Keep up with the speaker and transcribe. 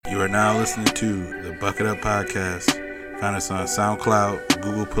are now listening to the Bucket Up Podcast. Find us on SoundCloud,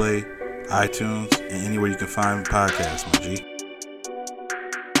 Google Play, iTunes, and anywhere you can find podcasts, my G.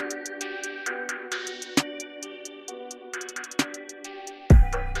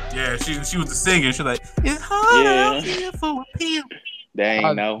 Yeah, she was the singer. She's like, it's hard out here for a pimp. They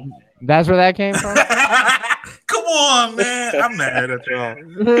ain't know. That's where that came from? Come on, man. I'm mad at y'all.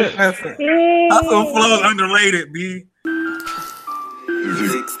 That's some flows underrated, B.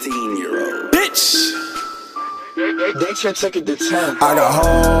 16-year-old Bitch! They should take it to 10. I got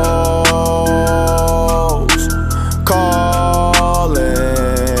hoes calling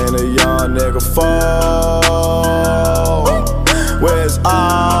a young nigga phone. Where's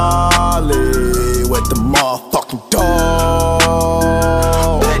Ollie with the motherfucking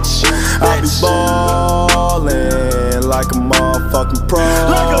dog? Bitch, I be ballin' like a motherfucking pro.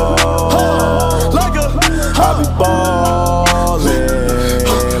 I be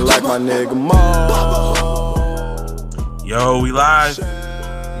ballin' like my nigga Mo. Yo, we live.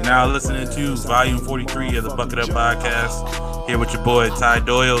 You're now listening to Volume 43 of the Bucket Up Podcast. Here with your boy Ty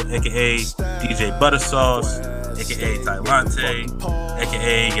Dolla, aka DJ Buttersauce, aka Tylante,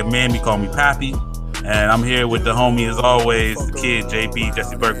 aka your man, call me Pappy. And I'm here with the homie as always, the kid JB,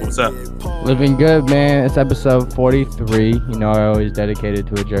 Jesse Burke. What's up? Living good, man. It's episode 43. You know, I always dedicated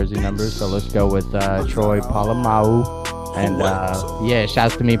to a jersey number, so let's go with Troy Polamalu. And yeah,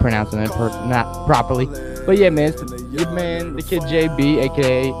 shouts to me pronouncing it not properly. But yeah, man, it's the man, the kid JB,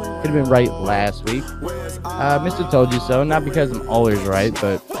 aka could have been right last week. Mr. Told You So, not because I'm always right,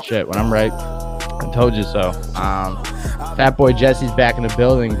 but shit, when I'm right, I told you so. Fat boy Jesse's back in the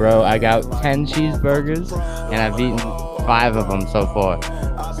building, bro. I got 10 cheeseburgers, and I've eaten 5 of them so far.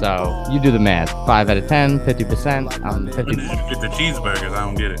 So you do the math. 5 out of 10, 50%. I'm 50%. When did you get the cheeseburgers? I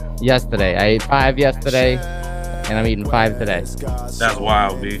don't get it. Yesterday, I ate 5 yesterday, and I'm eating 5 today. That's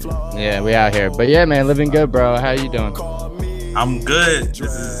wild, B. Yeah, we out here. But yeah, man, living good, bro. How you doing? I'm good.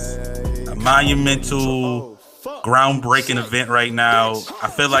 This is a monumental, groundbreaking event right now. I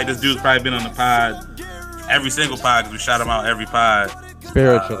feel like this dude's probably been on the pod, every single pod, because we shout him out every pod.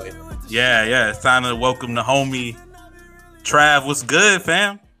 Spiritually. Yeah. It's time to welcome the homie, Trav. What's good,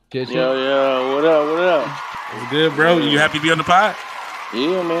 fam? Yo, what up? What's good, bro? You happy to be on the pod?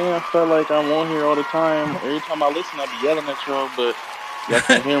 Yeah, man, I feel like I'm on here all the time. Every time I listen, I be yelling at y'all, but y'all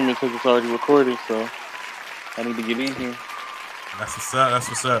can't hear me because it's already recorded, so I need to get in here. That's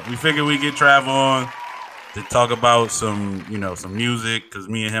what's up. We figured we'd get Trav on to talk about some music, because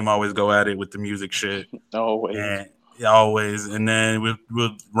me and him always go at it with the music shit. Always. And then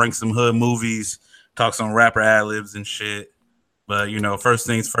we'll rank some hood movies, talk some rapper ad-libs and shit. But, first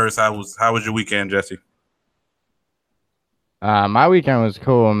things first, how was your weekend, Jesse? My weekend was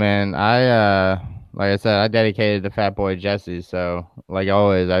cool, man. Like I said, I dedicated to Fat Boy Jesse, so like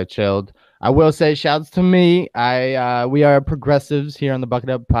always, I chilled. I will say, shouts to me. We are progressives here on the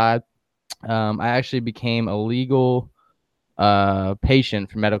Bucket Up Pod. I actually became a legal patient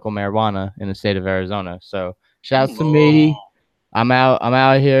for medical marijuana in the state of Arizona. So shouts to me. I'm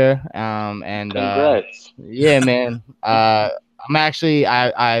out here. And congrats. Yeah, man. I've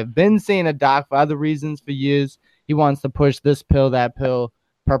been seeing a doc for other reasons for years. He wants to push this pill, that pill,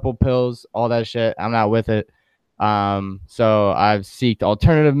 purple pills, all that shit. I'm not with it. So I've sought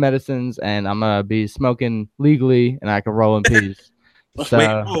alternative medicines, and I'm gonna be smoking legally, and I can roll in peace. So, wait,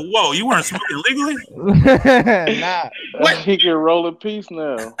 whoa! You weren't smoking legally? Nah. What? He can roll in peace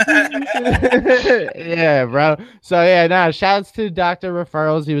now. Yeah, bro. So yeah, shouts to Dr.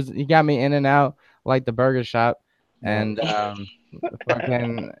 Referrals. He got me in and out like the burger shop, and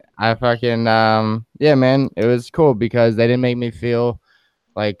yeah, man, it was cool because they didn't make me feel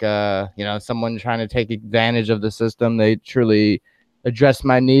like someone trying to take advantage of the system. They truly addressed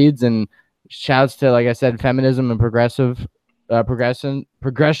my needs, and shouts to, like I said, feminism and progression.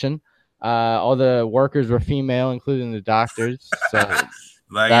 All the workers were female, including the doctors. So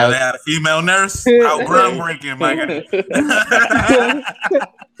they had a female nurse. How groundbreaking, my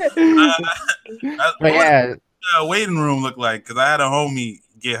guy. Waiting room look like? Because I had a homie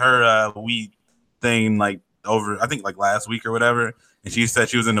get her weed thing over, I think last week or whatever, and she said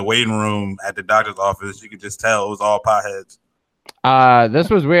she was in the waiting room at the doctor's office. You could just tell it was all potheads.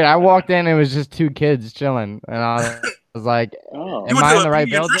 This was weird. I walked in, it was just 2 kids chilling, and I was like, "Am I in the right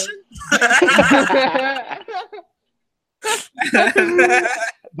building?"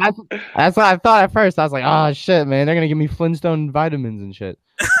 That's what I thought at first. I was like, "Oh shit, man! They're gonna give me Flintstone vitamins and shit."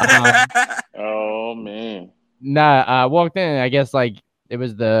 Oh man. Nah, I walked in, and I guess it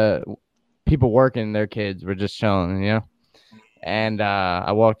was the people working, their kids were just chilling, And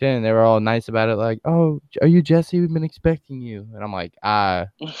I walked in, and they were all nice about it, like, "Oh, are you Jesse? We've been expecting you." And I'm like,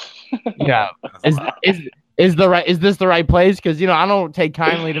 yeah, is is is this the right place? Because I don't take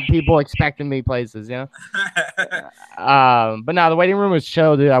kindly to people expecting me places, But no, the waiting room was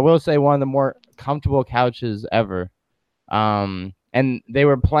chill, dude. I will say one of the more comfortable couches ever. And they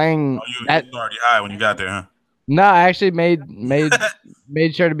were playing. You were already high when you got there, huh? No, I actually made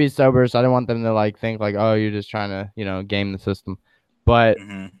sure to be sober, so I didn't want them to like think like, oh, you're just trying to game the system. But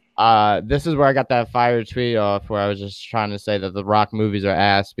this is where I got that fire tweet off, where I was just trying to say that the Rock movies are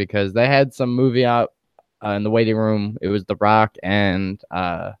ass, because they had some movie out in the waiting room. It was The Rock and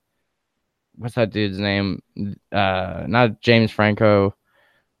what's that dude's name? Not James Franco.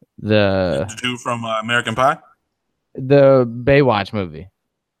 The dude from American Pie. The Baywatch movie.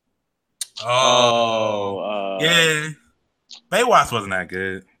 Yeah. Baywatch wasn't that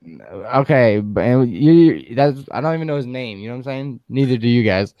good. Okay, but that's I don't even know his name. You know what I'm saying? Neither do you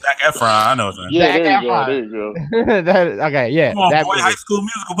guys. Zac Efron, I know his name. Yeah, Zac there Efron. you go. Okay, yeah. Come on, that boy, movie. High School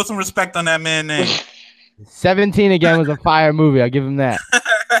Musical. Put some respect on that man's name. 17 again was a fire movie. I'll give him that.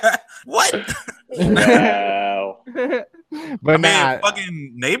 What? Wow. But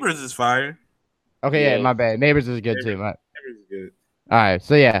fucking Neighbors is fire. Okay, Yeah. yeah, my bad. Neighbors is good too. Neighbors is good. All right,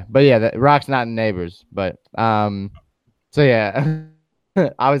 so yeah, the Rock's not in Neighbors, but so yeah,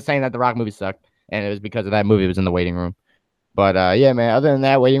 I was saying that the Rock movie sucked, and it was because of that movie. It was in the waiting room, but yeah, man. Other than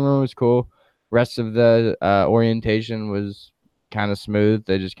that, waiting room was cool. Rest of the orientation was kind of smooth.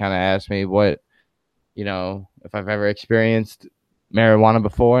 They just kind of asked me what, if I've ever experienced marijuana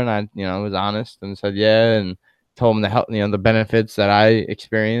before, and I, was honest and said yeah, and told them the help, the benefits that I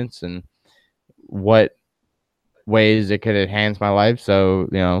experience and what ways it could enhance my life. So,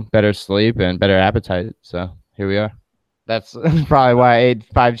 better sleep and better appetite. So here we are. That's probably why I ate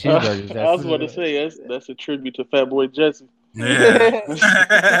 5 cheeseburgers. I was about to say that's a tribute to Fat Boy Jesse. Yeah.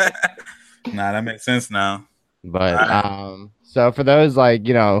 Nah, that makes sense now. But so for those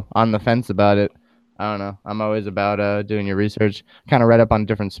on the fence about it, I don't know. I'm always about doing your research. Kind of read up on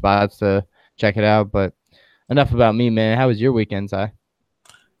different spots to check it out. But enough about me, man. How was your weekend, Ty?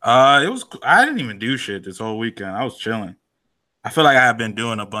 It was. I didn't even do shit this whole weekend. I was chilling. I feel like I have been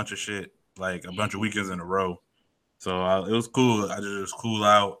doing a bunch of shit, like a bunch of weekends in a row. So it was cool. I just cool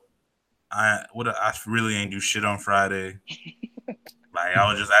out. I really ain't do shit on Friday. Like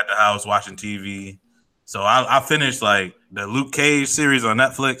I was just at the house watching TV. So I finished like the Luke Cage series on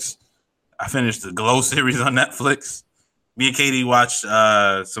Netflix. I finished the Glow series on Netflix. Me and Katie watched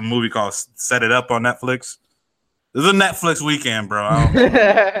some movie called Set It Up on Netflix. It was a Netflix weekend, bro.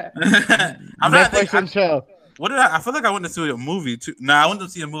 Netflix and chill. I feel like I went to see a movie too. I went to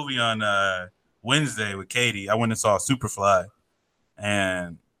see a movie on Wednesday with Katie. I went and saw Superfly.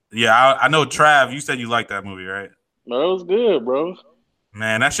 And yeah, I know Trav, you said you liked that movie, right? No, it was good, bro.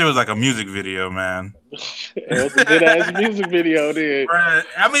 Man, that shit was like a music video, man. It was a good ass music video, dude. I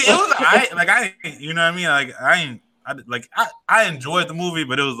mean, it was you know what I mean? I enjoyed the movie,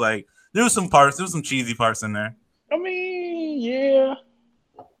 but it was like there was some cheesy parts in there. I mean, yeah,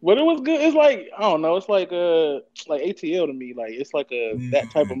 but it was good. It's like I don't know. It's like ATL to me. Like it's like that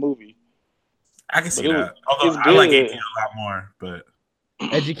type of movie. I can see that. Although I like ATL a lot more, but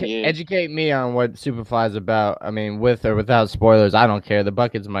educate me on what Superfly is about. I mean, with or without spoilers, I don't care. The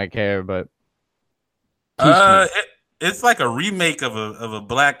buckets might care, but it's like a remake of a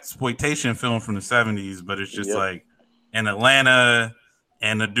black exploitation film from the 70s, but it's just like in Atlanta,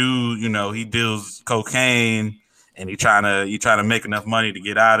 and the dude, he deals cocaine. And he trying to make enough money to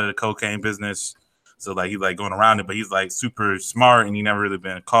get out of the cocaine business. So like he's like going around it, but he's like super smart and he never really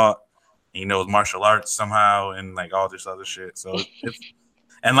been caught. And he knows martial arts somehow and like all this other shit. So it's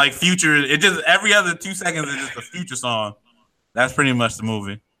and like Future, it just every other 2 seconds is just a Future song. That's pretty much the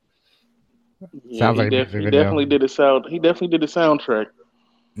movie. Yeah, sounds like he definitely did a soundtrack.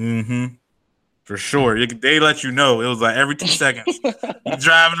 Mm-hmm. For sure. They let you know. It was like every 2 seconds. You're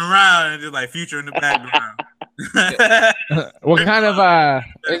driving around and just like Future in the background. What kind of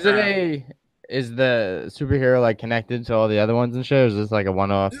is the superhero like connected to all the other ones and shit, or is this like a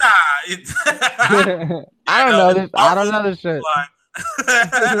one-off? Nah, I don't know this. I don't know this shit.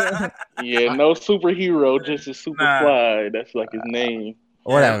 Yeah, no superhero, just a Superfly. That's like his name.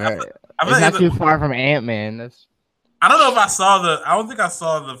 Whatever. It's not too far from Ant-Man. I don't know if I saw I don't think I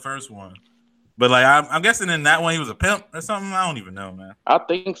saw the first one. But like I'm guessing in that one he was a pimp or something. I don't even know, man. I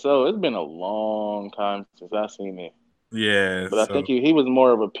think so. It's been a long time since I've seen it. Yeah, but I think he was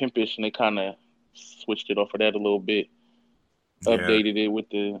more of a pimpish, and they kind of switched it off of that a little bit, updated it with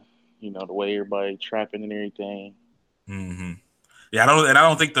the way everybody trapping and everything. Mm-hmm. Yeah, I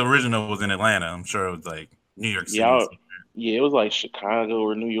don't think the original was in Atlanta. I'm sure it was like New York City. Yeah, Yeah, it was like Chicago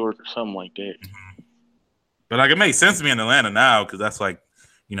or New York or something like that. But like, it makes sense to me in Atlanta now because that's like,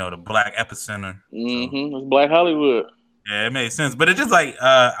 the black epicenter. So, It's Black Hollywood. yeah, it made sense. But it's just like,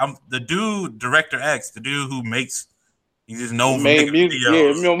 I'm the dude, Director X, the dude who makes. He's just known for Made making music,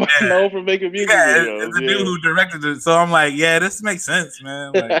 videos. yeah, known for making music videos. It's the dude who directed it. So I'm like, yeah, this makes sense,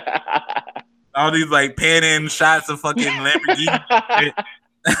 man. Like all these like pan-in shots of fucking Lamborghini.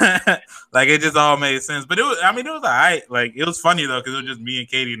 Like it just all made sense. But it was alright. Like it was funny though, because it was just me and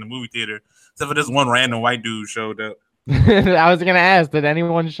Katie in the movie theater. Except for this one random white dude showed up. I was gonna ask, did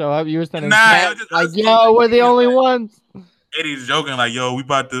anyone show up? You were sending Just, like, yo, we're the only ones. Katie's joking like, yo, we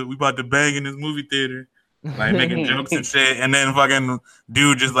about to bang in this movie theater. Like making jokes and shit, and then fucking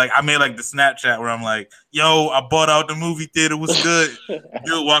dude just like I made like the Snapchat where I'm like, "Yo, I bought out the movie theater, was good."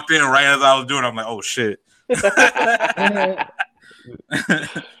 Dude walked in right as I was doing. I'm like, "Oh shit!" Like,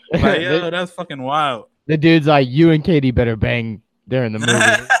 yo, that's fucking wild. The dude's like, "You and Katie better bang during the movie."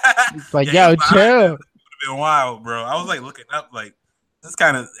 It's like, yeah, yo, chill. It would have been wild, bro. I was like looking up, like this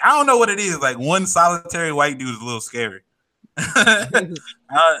kind of I don't know what it is. Like one solitary white dude is a little scary. I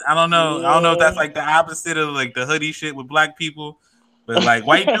don't know. I don't know if that's like the opposite of like the hoodie shit with black people, but like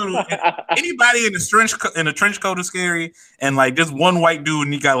white dude, anybody in the trench coat is scary, and like just one white dude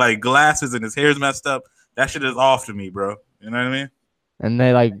and he got like glasses and his hair's messed up. That shit is off to me, bro. You know what I mean? And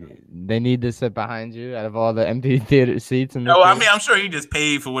they need to sit behind you out of all the empty theater seats. And I mean, I'm sure he just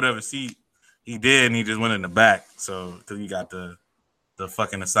paid for whatever seat he did, and he just went in the back. So because he got the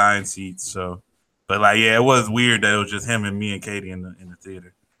fucking assigned seats, so. But like, yeah, it was weird that it was just him and me and Katie in the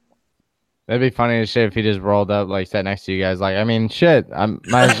theater. That'd be funny as shit if he just rolled up, like sat next to you guys. Like, I mean, shit. He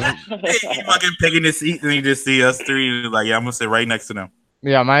fucking picking his seat and he just see us three. Like, yeah, I'm gonna sit right next to them.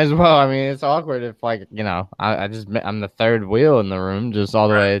 Yeah, might as well. I mean, it's awkward if like I'm the third wheel in the room, just all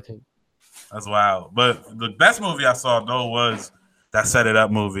the way. That's wild. But the best movie I saw though was that Set It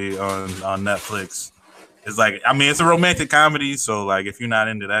Up movie on Netflix. It's like, I mean, it's a romantic comedy, so like if you're not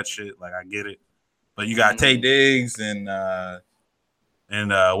into that shit, like I get it. But you got Taye Diggs and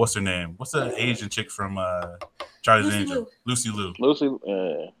what's her name? What's the Asian chick from Charlie's Angels? Lucy Liu.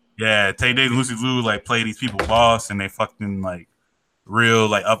 Yeah, Taye Diggs and Lucy Liu like play these people boss, and they fucking like real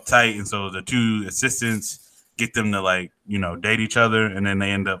like uptight, and so the two assistants get them to like date each other, and then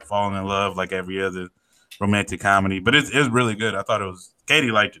they end up falling in love like every other romantic comedy. But it's really good. I thought it was.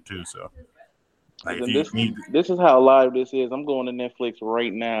 Katie liked it too, so. Like this is how live this is. I'm going to Netflix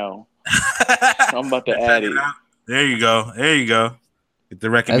right now. I'm about to add it. There you go. Get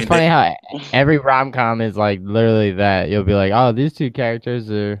the recommendation. It's funny how every rom-com is like literally that. You'll be like, oh, these two characters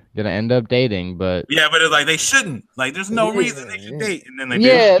are gonna end up dating, but yeah, but it's like they shouldn't. Like, there's no reason they should date, and then they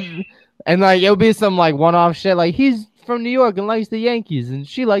do. And like it'll be some like one-off shit. Like he's from New York and likes the Yankees, and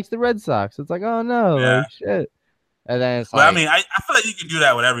she likes the Red Sox. It's like, oh no, like shit. And then it's like, I mean, I feel like you can do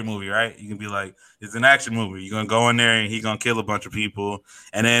that with every movie, right? You can be like, it's an action movie. You're gonna go in there and he's gonna kill a bunch of people,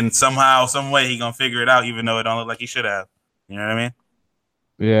 and then somehow, some way, he's gonna figure it out, even though it don't look like he should have. You know what I mean?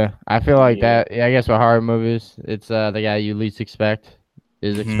 Yeah, I feel like that. Yeah, I guess with horror movies, it's the guy you least expect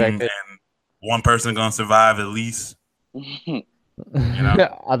is expected. And one person gonna survive at least.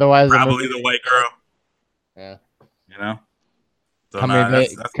 Otherwise, probably the white girl. Yeah. So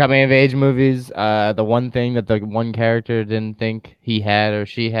coming of age movies, the one thing that the one character didn't think he had or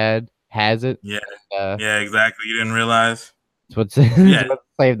she had has it. Yeah. Yeah, exactly. You didn't realize. It's what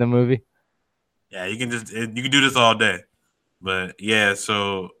saved the movie. Yeah, you can do this all day. But yeah,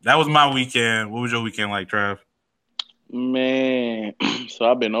 so that was my weekend. What was your weekend like, Trav? Man, so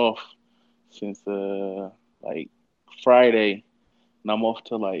I've been off since like Friday, and I'm off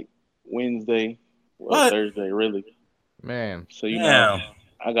till like Wednesday, Thursday, really. Man, so know,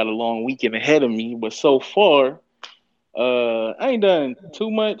 I got a long weekend ahead of me, but so far, I ain't done too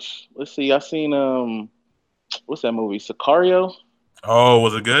much. Let's see, I seen what's that movie? Sicario. Oh,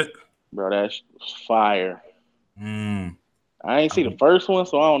 was it good? Bro, that was fire. I ain't see the first one,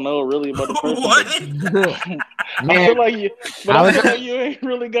 so I don't know really about the first one. I feel like you ain't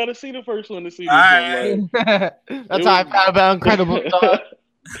really got to see the first one to see this one. Like, that's how I found about Incredibles.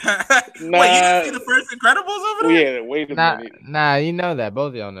 Wait, you didn't see the first Incredibles over there? Yeah, wait a minute. Nah, you know that. Both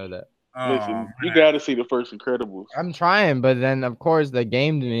of y'all know that. Listen, you got to see the first Incredibles. I'm trying, but then, of course, they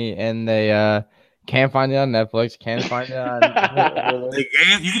gamed me, and they can't find it on Netflix, can't find it on... The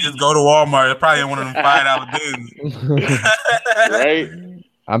game? You can just go to Walmart. It's probably in one of them $5 bins. Right?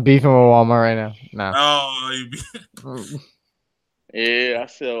 I'm beefing with Walmart right now. Nah. Oh, yeah, I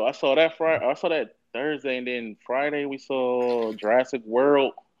saw that Friday. I saw that Thursday, and then Friday we saw Jurassic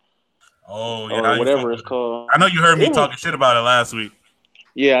World. Oh, yeah. Or whatever it's called. I know you heard me talking shit about it last week.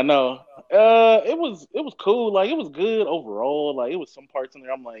 Yeah, I know. It was cool. Like it was good overall. Like it was some parts in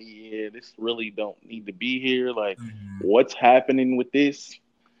there. I'm like, yeah, this really don't need to be here. Like, what's happening with this?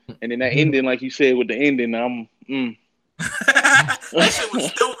 And then that ending, like you said, with the ending, that shit was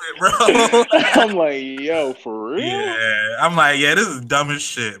stupid, bro. I'm like, yo, for real? Yeah, I'm like, yeah, this is dumb as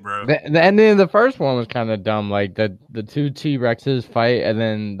shit, bro. The ending of the first one was kind of dumb. Like the two T-Rexes fight, and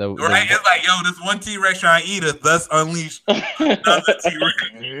then right. It's like, yo, this one T-Rex trying to eat us, thus unleash another T-Rex.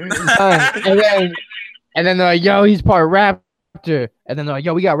 and then they're like, yo, he's part raptor. And then they're like,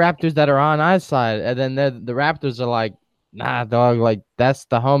 yo, we got raptors that are on our side. And then the raptors are like, nah, dog, like that's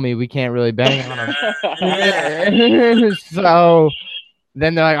the homie. We can't really bang on him. So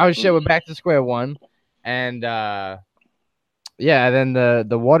then they're like, oh shit, we're back to square one. And yeah, then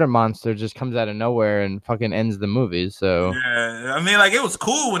the water monster just comes out of nowhere and fucking ends the movie. So yeah, I mean, like it was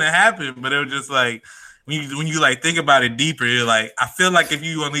cool when it happened, but it was just like when you like think about it deeper, you're like, I feel like if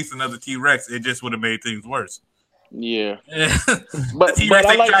you unleashed another T-Rex, it just would have made things worse. Yeah. but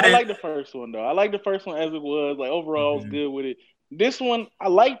I like the first one though. I like the first one as it was. Like overall, I was good with it. This one, I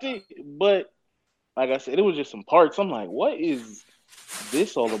liked it, but like I said, it was just some parts. I'm like, what is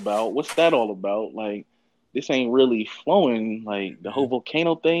this all about? What's that all about? Like, this ain't really flowing. Like the whole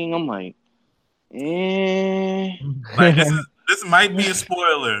volcano thing. I'm like, Like this might be a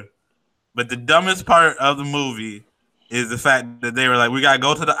spoiler, but the dumbest part of the movie is the fact that they were like, we gotta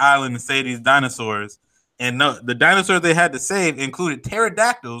go to the island and save these dinosaurs. And no, the dinosaurs they had to save included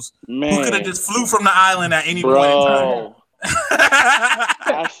pterodactyls who could have just flew from the island at any point in time.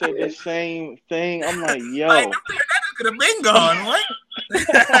 I said the same thing. I'm like, yo. Like, the pterodactyls could have been gone. What?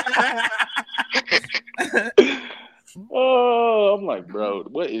 Oh, I'm like, bro,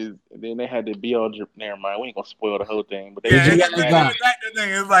 what is... And then they had to be all... Never mind, we ain't gonna spoil the whole thing. But the pterodactyl thing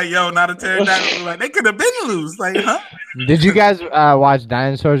is like, yo, not a pterodactyl. Like, they could have been loose. Like, huh? Did you guys watch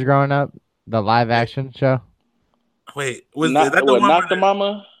Dinosaurs growing up? The live action show? Wait, was that the one? Not the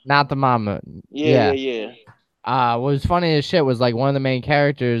mama? Not the mama. Yeah. What was funny as shit was like one of the main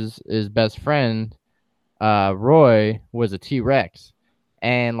characters, his best friend, Roy, was a T-Rex.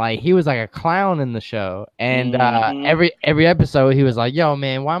 And like he was like a clown in the show. And every episode he was like, yo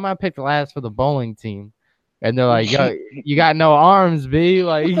man, why am I picked last for the bowling team? And they're like, yo, you got no arms, B.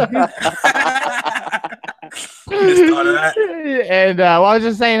 Like And well, I was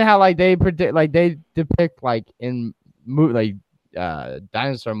just saying how like they depict like in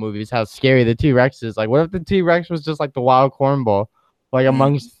dinosaur movies how scary the T-Rex is. Like, what if the T-Rex was just like the wild cornball, like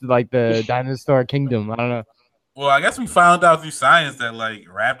amongst like the dinosaur kingdom? I don't know. Well, I guess we found out through science that like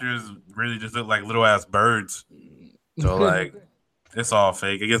raptors really just look like little ass birds. So like, it's all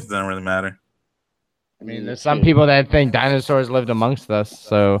fake. I guess it doesn't really matter. I mean, there's some people that think dinosaurs lived amongst us.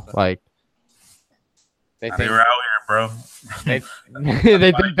 So like. They were out here, bro. They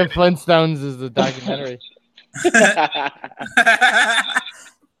think the Flintstones is the documentary.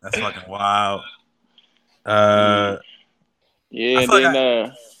 That's fucking wild. Yeah, and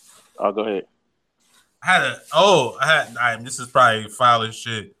then I'll go ahead. This is probably foul as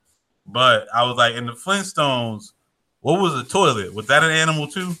shit, but I was like, in the Flintstones, what was the toilet? Was that an animal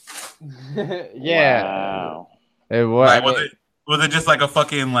too? Yeah. Wow. It was. Like, was it just like a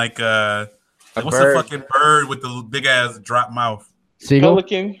fucking like what's the fucking bird with the big ass drop mouth? Seagull?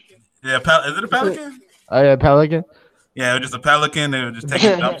 Pelican. Yeah, is it a pelican? Oh yeah, pelican. Yeah, it was just a pelican. They were just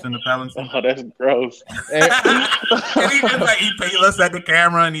taking dumps in the pelican. Oh, that's gross. And he just like he looks at the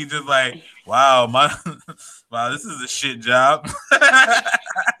camera and he just like, wow, this is a shit job.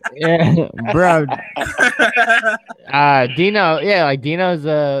 Yeah, bro. Dino, yeah, like Dino's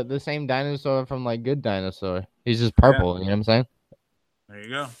the same dinosaur from like Good Dinosaur. He's just purple. You know what I'm saying? There you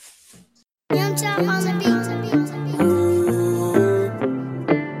go. Young Chop on the beat.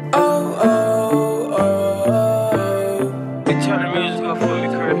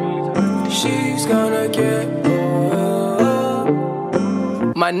 She's gonna get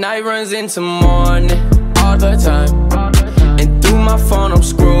my night runs into morning all the time, and through my phone I'm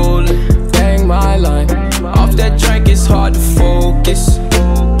scrolling, bang my line. Off that drink it's hard to focus.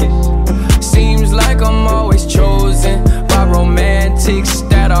 Seems like I'm always chosen by romantics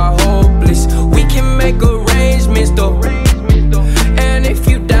that are hopeless. We can make arrangements though, and if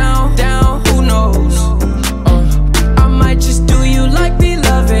you down, who knows? I might just do you like me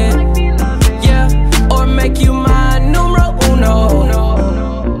loving, yeah, or make you my numero uno.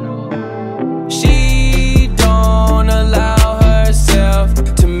 She don't allow herself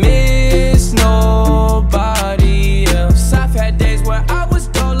to miss nobody else. I've had days where I was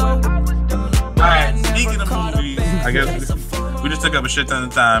dolo. Alright, speaking of movies, I guess we just took up a shit ton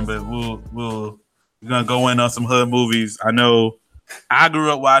of time, but we're gonna go in on some hood movies. I know I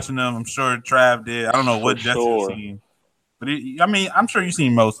grew up watching them. I'm sure Trav did. I don't know what Jesse's seen, but I'm sure you've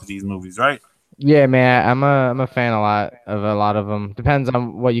seen most of these movies, right? Yeah, man. I'm a fan a lot of them. Depends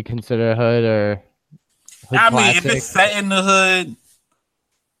on what you consider hood or hood classic. If it's set in the hood,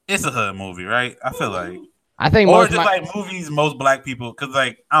 it's a hood movie, right? I feel like. I think or just like movies most black people, because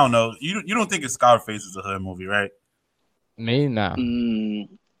like I don't know, you don't think it's Scarface is a hood movie, right? Me no.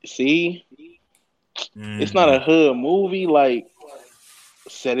 See, it's not a hood movie like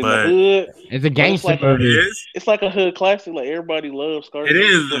set in the hood. It's a gangster movie. It's like a hood classic. Like everybody loves Scarface. It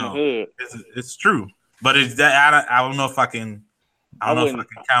is in the hood. It's true, but it's that I don't know if I can. I don't know if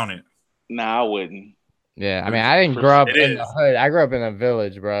I can count it. Nah, I wouldn't. Yeah, I mean, I didn't grow up in the hood. I grew up in a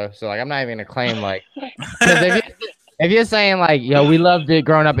village, bro. So like, I'm not even gonna claim like. If you're saying like, yo, we loved it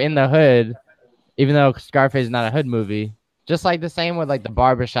growing up in the hood, even though Scarface is not a hood movie, just like the same with like the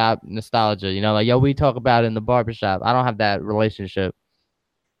barbershop nostalgia, you know, like yo, we talk about it in the barbershop. I don't have that relationship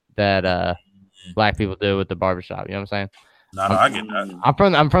that black people do with the barbershop. You know what I'm saying? No, I get that.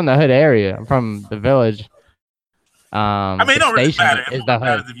 I'm from the hood area. I'm from the village. I mean, it don't really matter. It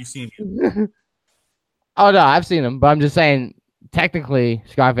matters if you've seen it. Oh no, I've seen them, but I'm just saying, technically,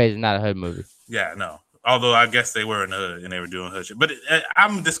 Scarface is not a hood movie. Yeah, no. Although I guess they were in the hood and they were doing hood shit, but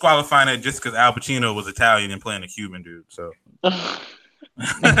I'm disqualifying it just because Al Pacino was Italian and playing a Cuban dude. So that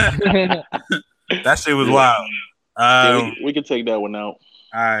shit was wild. We can take that one out.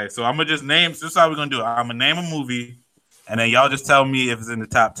 All right, so I'm gonna just name. This is how we're gonna do it. I'm gonna name a movie, and then y'all just tell me if it's in the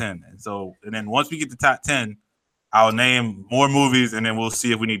top 10. And then once we get to top 10, I'll name more movies, and then we'll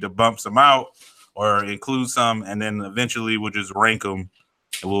see if we need to bump some out or include some, and then eventually we'll just rank them,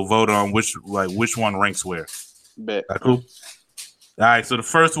 and we'll vote on which one ranks where. Bet. That cool? All right, so the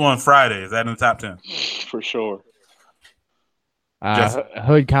first one, Friday, is that in the top 10? For sure.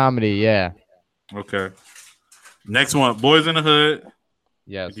 Hood comedy, yeah. Okay. Next one, Boys in the Hood.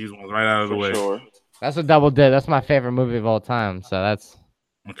 Yes. These ones right out of the way. Sure. That's a double dip. That's my favorite movie of all time. So that's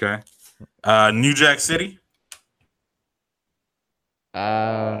okay. New Jack City.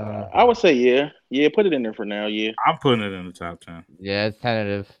 I would say yeah. Put it in there for now. Yeah. I'm putting it in the top 10. Yeah, it's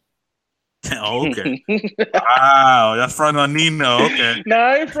tentative. Okay. Wow, that's front on Nino. Okay. Nah,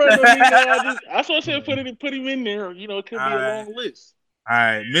 I ain't front on Nino. I just said put him in there. You know, it could be a long list. All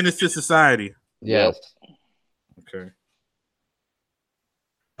right, Menace to Society. Yes. Okay.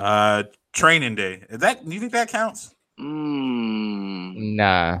 Training Day. Do you think that counts?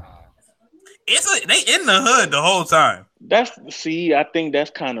 Nah. They in the hood the whole time. I think that's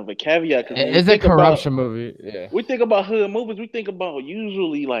kind of a caveat. It's a corruption movie. Yeah. We think about hood movies. We think about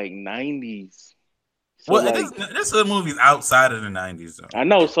usually like 90s. So well, this hood movie's outside of the 90s though. I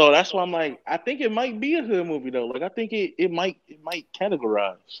know, so that's why I'm like, I think it might be a hood movie though. Like I think it might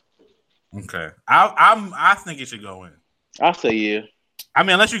categorize. Okay, I think it should go in. I say yeah. I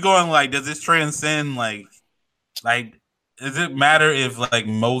mean, unless you're going like, does this transcend like, does it matter if like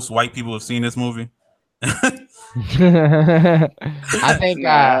most white people have seen this movie? I think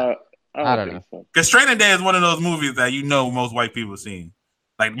I don't know. Because Training Day is one of those movies that most white people have seen.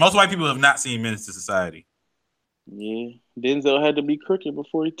 Like most white people have not seen Menace to Society. Yeah, Denzel had to be crooked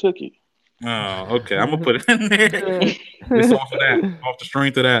before he took it. Oh, okay. I'm gonna put it in there. It's off of that, off the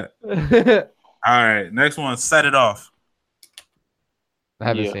strength of that. All right, next one. Set It Off. I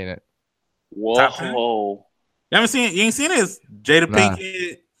haven't seen it. Whoa. You haven't seen it? You ain't seen it? It's Jada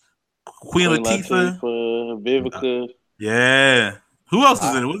Pinkett, Queen Latifah, Vivica. Yeah. Who else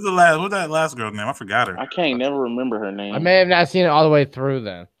is in it? What's that last girl's name? I forgot her. I can't never remember her name. I may have not seen it all the way through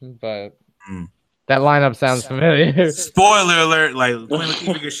then, but that lineup sounds familiar. Spoiler alert! Like Queen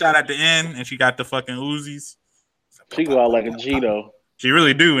Latifah gets shot at the end, and she got the fucking Uzis. She go out like a G though. She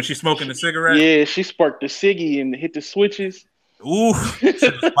really do, and she's smoking the cigarette. Yeah, she sparked the ciggy and hit the switches. Ooh, shit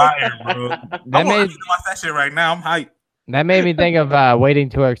is fire, bro. I want to watch that shit right now. I'm hyped. That made me think of Waiting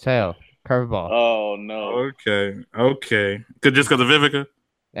to Exhale. Curveball. Oh no. Okay. Just because of Vivica.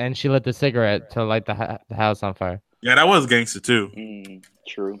 And she lit the cigarette to light the house on fire. Yeah, that was gangster too.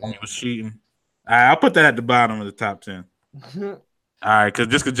 True. And he was cheating. All right, I'll put that at the bottom of the top 10. All right,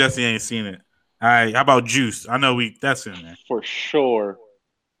 because Jesse ain't seen it. All right, how about Juice? I know that's in there for sure.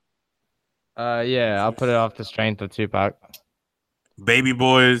 Yeah, I'll put it off the strength of Tupac. Baby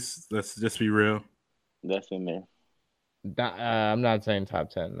Boys. Let's just be real. That's in there. I'm not saying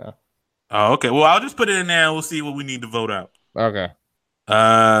top 10 though. Oh, okay. Well, I'll just put it in there and we'll see what we need to vote out. Okay.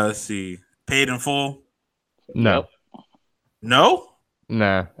 Let's see. Paid in Full? No. No?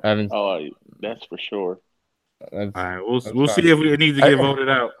 No, I haven't. Oh, that's for sure. All right, we'll see if we need to get voted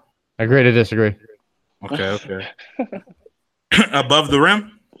out. Agree to disagree. Okay. Above the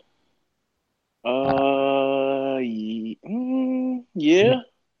Rim? Yeah.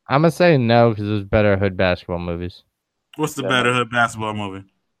 I'm gonna say no because there's better hood basketball movies. What's the better hood basketball movie?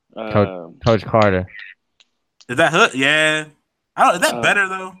 Coach Carter. Is that hood? Yeah. I don't. Is that better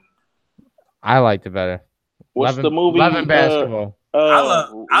though? I liked it better. What's the movie? Loving basketball.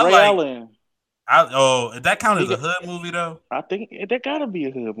 Ray Allen. Did that count as a hood movie though? I think that gotta be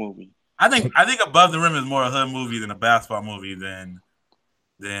a hood movie. I think Above the Rim is more a hood movie than a basketball movie than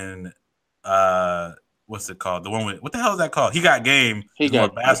what's it called? The one with what the hell is that called? He Got Game. It's more a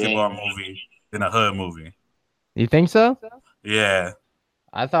basketball movie than a hood movie. You think so? Yeah.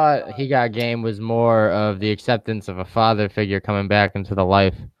 I thought He Got Game was more of the acceptance of a father figure coming back into the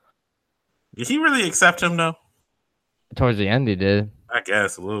life. Did he really accept him though? Towards the end, he did. I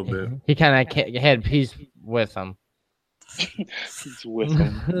guess a little bit. He kind of had peace with him. Peace with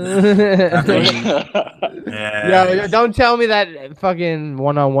him. Yeah. Yo, don't tell me that fucking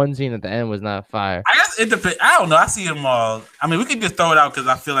one-on-one scene at the end was not fire. I guess it depends. I don't know. I see them all. I mean, we can just throw it out because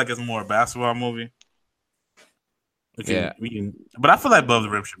I feel like it's more a basketball movie. We can. But I feel like Above the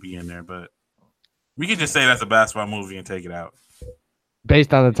Rim should be in there. But we can just say that's a basketball movie and take it out.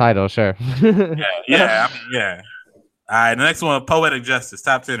 Based on the title, sure. Yeah. All right, the next one, Poetic Justice,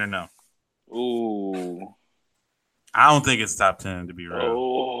 top 10 or no? Ooh. I don't think it's top 10 to be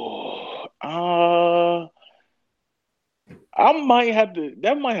real. I might have to.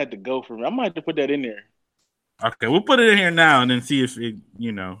 That might have to go for me. I might have to put that in there. Okay, we'll put it in here now and then see if it.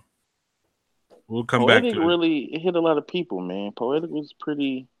 We'll come back to it. It hit a lot of people, man. Poetic was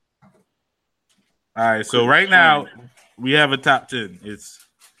pretty. All right, so right now we have a top 10. It's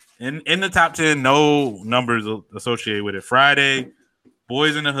in the top 10, no numbers associated with it. Friday,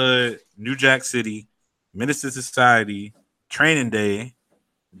 Boys in the Hood, New Jack City, Menace to Society, Training Day,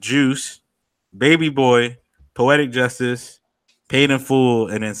 Juice, Baby Boy, Poetic Justice, Paid in Full,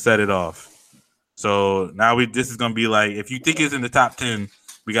 and then Set It Off. So now this is gonna be like, if you think it's in the top 10,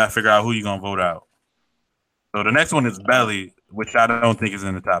 we gotta figure out who you're gonna vote out. So the next one is Belly, which I don't think is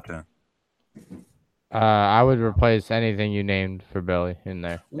in the top 10. I would replace anything you named for Belly in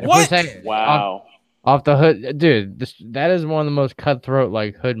there. What? Wow. Off the hood, dude. That is one of the most cutthroat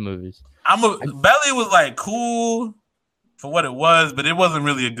like hood movies. Belly was like cool for what it was, but it wasn't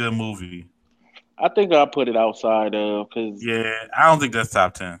really a good movie. I think I'll put it outside of because I don't think that's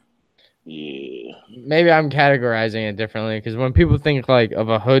top 10. Yeah. Maybe I'm categorizing it differently because when people think like of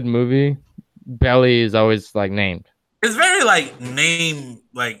a hood movie, Belly is always like named. It's very like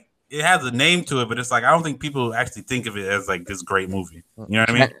like it has a name to it, but it's like I don't think people actually think of it as like this great movie. You know what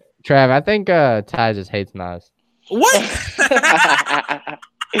I mean? Trav, I think Ty just hates Nas. What?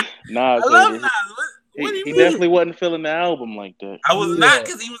 Nas. I love Nas. What do you he mean? Definitely wasn't feeling the album like that. I was not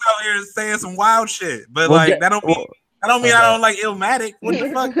because he was out here saying some wild shit. But that don't mean I don't like Illmatic. What the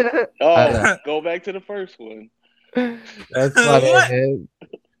fuck? Go back to the first one. That's funny, dude.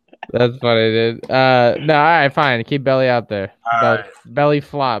 That's funny, dude. No, all right, fine. Keep Belly out there. Belly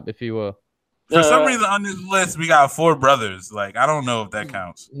flop, if you will. For some reason on this list, we got 4 brothers. Like, I don't know if that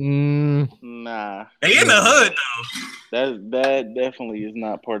counts. Nah. They in the hood, though. That definitely is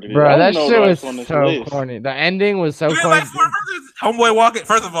not part of it. Bro, that shit was so corny. The ending was so corny. Like 4 brothers? Homeboy walking.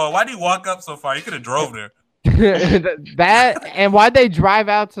 First of all, why did he walk up so far? He could have drove there. That and why'd they drive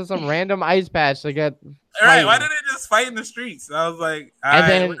out to some random ice patch to get all right, why did they just fight in the streets? I was like,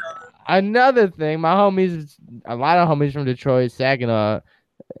 then another thing, a lot of homies from Detroit, Saginaw,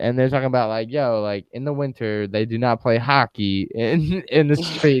 and they're talking about like, yo, like in the winter they do not play hockey in the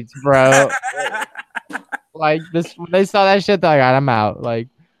streets, bro. Like this, when they saw that shit, they're like, all right, I'm out. Like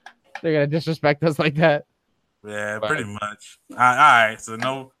they're gonna disrespect us like that. Yeah, pretty much. All right, so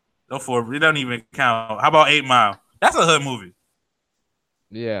no 4. It doesn't even count. How about 8 Mile? That's a hood movie.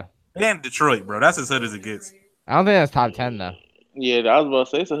 Yeah. And Detroit, bro. That's as hood as it gets. I don't think that's top 10 though. Yeah, I was about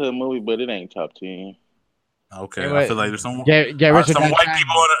to say it's a hood movie, but it ain't top 10. Okay, I feel like there's some white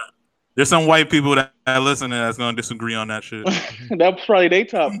people. There's some white people that listen that's gonna disagree on that shit. That's probably their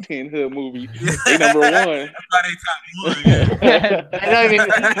top 10 hood movie. They number 1. That's probably their top movie.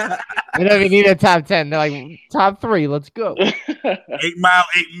 They don't even need a top 10. They're like top 3. Let's go. 8 Mile,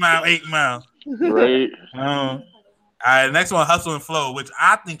 8 Mile, 8 Mile. Right. All right, next one, Hustle and Flow, which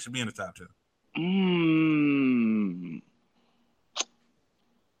I think should be in the top 10.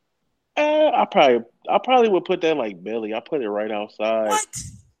 I probably would put that like Belly. I put it right outside. What?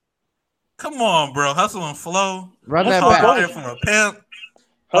 Come on, bro. Hustle and Flow. Run that back. From a pimp.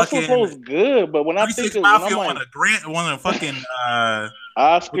 Hustle and Flow is good, but when I think of Mafia won a grant, won a fucking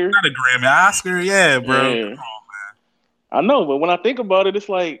Oscar. Not a Grammy, Oscar. Yeah, bro. Yeah. Come on, man. I know, but when I think about it, it's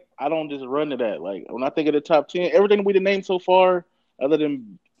like I don't just run to that. Like when I think of the top 10, everything we done named so far, other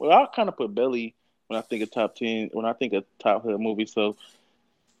than I kind of put Belly when I think of top 10. When I think of top hood movies, so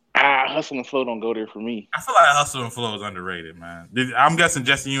Hustle and Flow don't go there for me. I feel like Hustle and Flow is underrated, man. I'm guessing,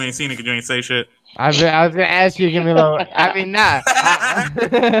 Justin, you ain't seen it because you ain't say shit. I was gonna ask you to give me a little. I mean, nah.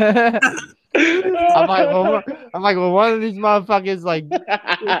 I'm like, well, one of these motherfuckers like.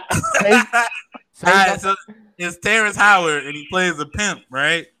 Alright, so it's Terrence Howard and he plays a pimp,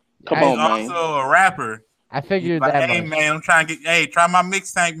 right? Come He's on, man. also a rapper. I figured Like, that. hey, man, I'm trying to get. Hey, try my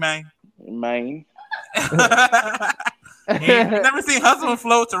mix tank, man. Man. You never seen Hustle and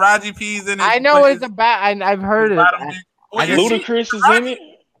Flow? Taraji P's in it. I know it's about. I've heard it. Ludacris is in it.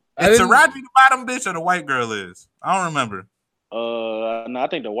 Is Taraji the bottom bitch or the white girl is? I don't remember. No, I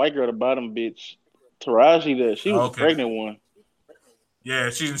think the white girl, the bottom bitch. Taraji, she was the pregnant one. Yeah,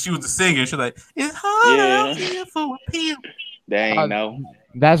 she was the singer. She's like, it's hard out here for a pimp. Dang, no.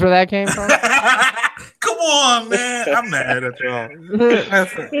 That's where that came from? Come on, man. I'm mad at y'all.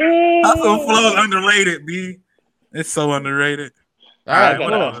 Hustle and Flow is underrated, B. It's so underrated. All right,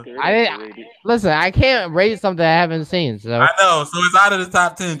 whatever. Listen, I can't rate something I haven't seen. So I know. So it's out of the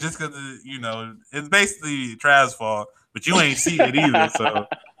top 10 just because, it's basically Trav's fault, but you ain't see it either. So,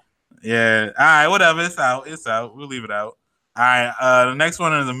 yeah. All right, whatever. It's out. It's out. We'll leave it out. All right. The next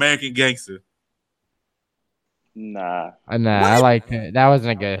one is American Gangster. Nah. I like it. That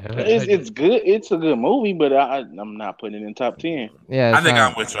wasn't a good. It's good. It's a good movie, but I'm not putting it in top 10. Yeah, I think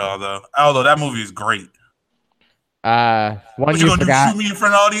I'm with y'all though. Although that movie is great. One what you gonna do? Shoot me in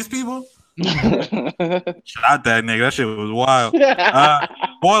front of all these people? Shot that nigga. That shit was wild.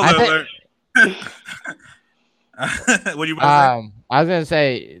 Spoiler alert. What you about to say? I was gonna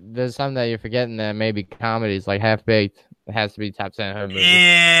say there's something that you're forgetting that maybe comedies like Half Baked has to be top 10.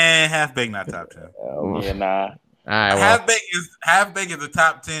 Yeah, Half Baked not top 10. Yeah, nah. All right, Half Baked is a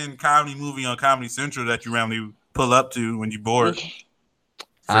top 10 comedy movie on Comedy Central that you randomly pull up to when you're bored. For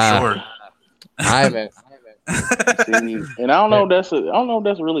sure. I haven't. And I don't know if that's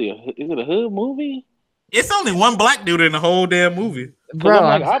really is it a hood movie? It's only one black dude in the whole damn movie. Bro,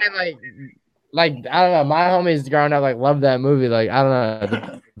 I'm saying like I don't know, my homies growing up like love that movie. Like I don't know,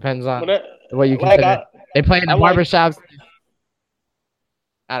 it depends on what you consider. They play in the barbershops.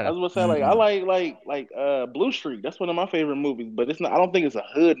 I don't know. I was gonna say I like Blue Streak. That's one of my favorite movies, but it's not. I don't think it's a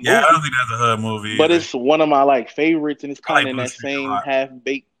hood movie. Yeah, I don't think that's a hood movie. But it's one of my favorites, and it's kind of in that same half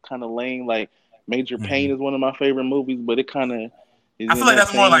baked kind of lane. Like Major Payne is one of my favorite movies, but it kind of. I feel like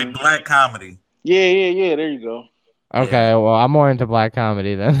that's more like black comedy. Yeah. There you go. Okay, well, I'm more into black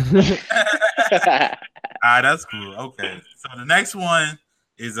comedy then. All right, that's cool. Okay, so the next one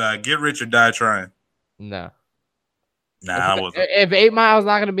is Get Rich or Die Trying. No. Nah, I wasn't. If 8 Mile's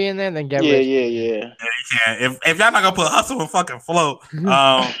not gonna be in there, then Get Rich. Yeah. Yeah, you can't. If y'all not gonna put Hustle and fucking Flow,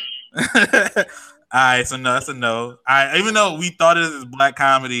 all right, so no, that's a no. All right, even though we thought it was black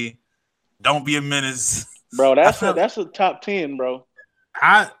comedy, Don't Be a Menace, bro. That's a top 10, bro.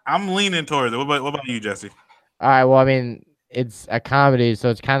 I'm leaning towards it. What about you, Jesse? All right, well, I mean, it's a comedy, so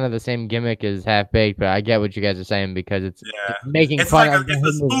it's kind of the same gimmick as Half Baked, but I get what you guys are saying because it's making fun of it's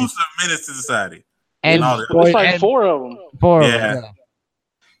a spoof of Menace to Society. And it's like 4 of them. 4 of them. Yeah.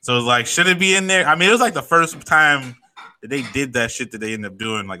 So it's like, should it be in there? I mean, it was like the first time that they did that shit that they ended up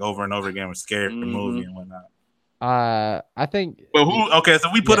doing like over and over again with Scary Movie and whatnot. I think. Well, who? Okay,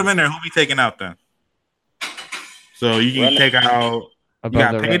 so we put them in there. Who we taking out then? So you can take out. You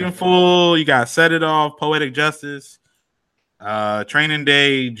got Paid in Full. You got Set It Off, Poetic Justice, Training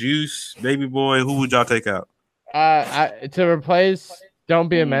Day, Juice, Baby Boy. Who would y'all take out? To replace Don't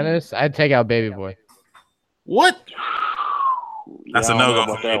Be a Menace, I'd take out Baby Boy. What? That's a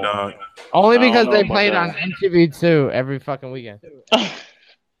no-go for me, dog. Only because they played on MTV2 every fucking weekend.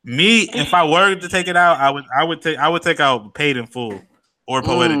 Me, if I were to take it out, I would take out Paid in Full or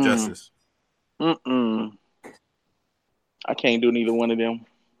Poetic Justice. I can't do neither one of them.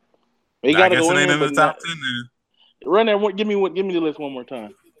 I guess it ain't in the top 10 then. Run there. Give me the list one more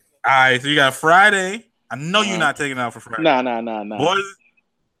time. All right, so you got Friday. I know you're not taking it out for Friday. Nah.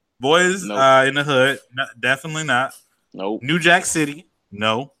 Boys nope. In the Hood. No, definitely not. Nope. New Jack City.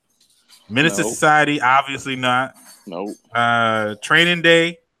 No. Menace to Society. Obviously not. Nope. Training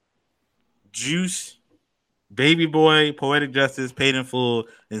Day. Juice. Baby Boy. Poetic Justice. Paid in Full.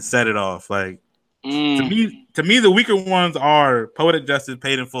 And Set It Off. Like, to me, the weaker ones are Poetic Justice,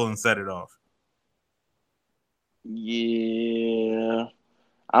 Paid in Full, and Set It Off. Yeah.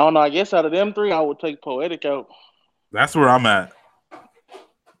 I don't know. I guess out of them 3, I would take Poetic out. That's where I'm at.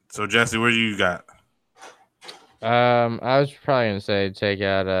 So, Jesse, where you got? I was probably gonna say take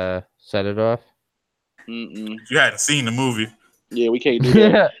out Set It Off. You hadn't seen the movie. Yeah, we can't do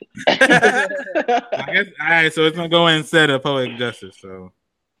that. I guess, all right, so it's gonna go in instead of Poetic Justice. So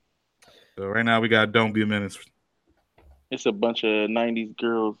So right now we got Don't Be a Menace. It's a bunch of '90s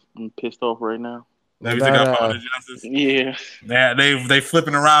girls. I'm pissed off right now. Let me take out Power Justice. Yeah. Yeah, they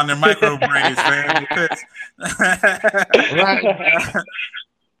flipping around their micro braids, man.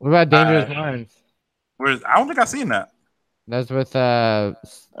 What about Dangerous Minds? I don't think I've seen that. That's with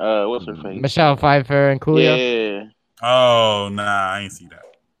what's her face? Michelle Pfeiffer and Coolio. Yeah. Oh nah, I ain't see that.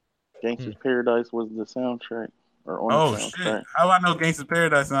 Gangsta's Paradise was the soundtrack. Or shit! How do I know Gangsta's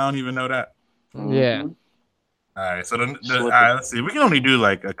Paradise and I don't even know that? Yeah. All right, so all right, let's see. We can only do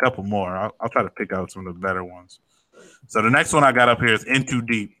like a couple more. I'll try to pick out some of the better ones. So the next one I got up here is In Too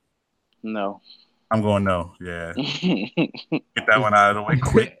Deep. No. I'm going no. Yeah. Get that one out of the way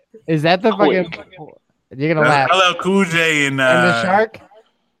quick. Is that the fucking? You're gonna laugh. LL Cool J and the Shark.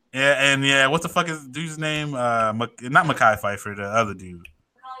 Yeah, what the fuck is the dude's name? Not Mekhi Phifer, the other dude.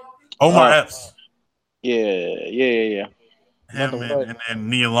 Omar Epps. Yeah. Him and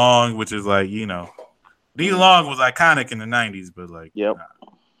Nia Long, which is like, Nia Long was iconic in the 90s, but like, yep.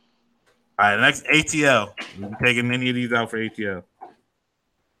 All right, next ATL. We taking any of these out for ATL?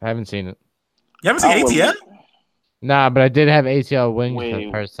 I haven't seen it. You haven't seen ATL? Nah, but I did have ATL wings for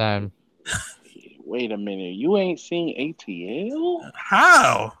the first time. Wait a minute. You ain't seen ATL?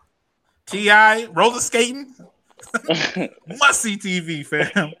 How? T.I. roller skating? Must see TV,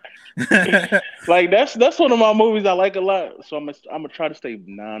 fam. Like that's one of my movies I like a lot. So I'm gonna try to stay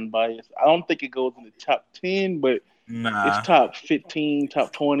non-biased. I don't think it goes in the top 10, but it's top 15,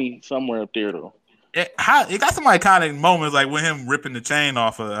 top 20, somewhere up there though. It got some iconic moments, like with him ripping the chain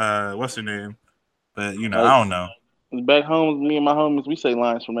off of what's her name? But I don't know. Back home, me and my homies, we say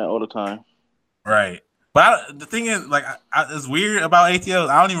lines from that all the time. Right, but the thing is, like, it's weird about ATL.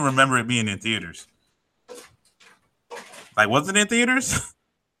 I don't even remember it being in theaters. Like, was it in theaters?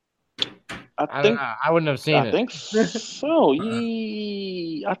 I don't know. I wouldn't have seen it. I think so.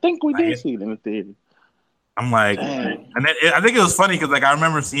 I think we did see it in the theater. I'm like, and then I think it was funny because like I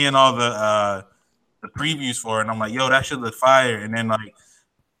remember seeing all the previews for it, and I'm like, yo, that shit look fire. And then like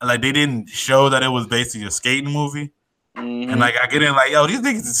they didn't show that it was basically a skating movie. Mm-hmm. And like I get in like, yo, these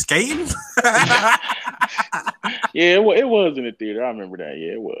niggas is skating. Yeah, it was in the theater. I remember that.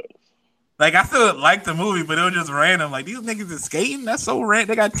 Yeah, it was. Like I still liked the movie, but it was just random. Like these niggas is skating. That's so random.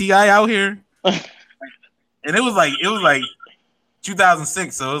 They got T.I. out here, and it was like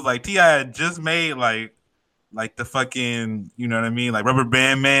 2006. So it was like T.I. had just made like the fucking, you know what I mean, like Rubber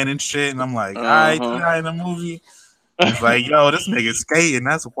Band Man and shit. And I'm like, all right, T.I. in the movie. It's like, yo, this nigga skating.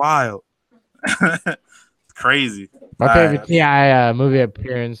 That's wild. It's crazy. My favorite T.I. movie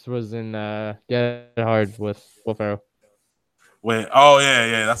appearance was in Get Hard with Will Ferrell. Wait, oh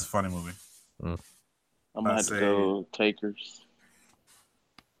yeah, that's a funny movie. I'm gonna have to go Takers.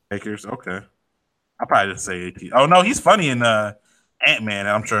 Takers, okay. I'll probably just say AT. Oh no, he's funny in Ant-Man.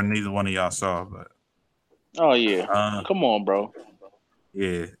 I'm sure neither one of y'all saw, but oh yeah, come on, bro.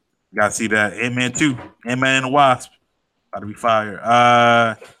 Yeah, gotta see that Ant-Man 2, Ant-Man and the Wasp. About to be fire.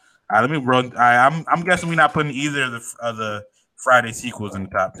 All right, let me run. I'm guessing we're not putting either of the Friday sequels in the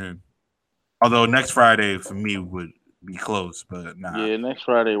top 10. Although next Friday for me would be close, but nah. Yeah, next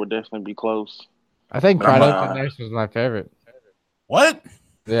Friday would definitely be close. I think Friday the Next was my favorite. What?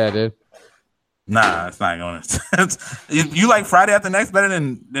 Yeah, dude. Nah, it's not going to. You like Friday After Next better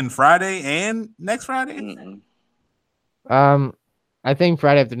than Friday and Next Friday? Mm-mm. I think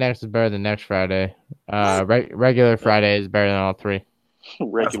Friday After Next is better than Next Friday. Regular Friday is better than all three.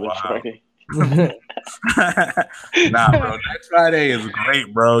 Regular Friday. Nah, bro. Next Friday is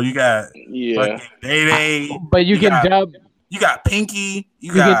great, bro. You got fucking Day. But you can dub. You got Pinky.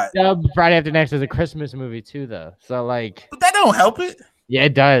 You can dub Friday After Next as a Christmas movie too, though. So like, but that don't help it. Yeah,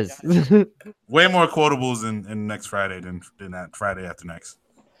 it does. Way more quotables in Next Friday than that Friday After Next.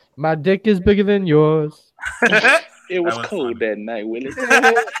 My dick is bigger than yours. It was cold that night, Willie.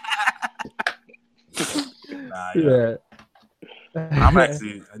 Yeah. I'm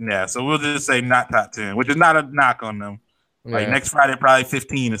actually so we'll just say not top 10, which is not a knock on them. Like next Friday, probably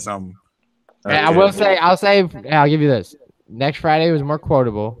 15 or something. I'll give you this. Next Friday was more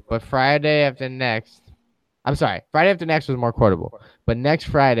quotable, but Friday After Next was more quotable, but Next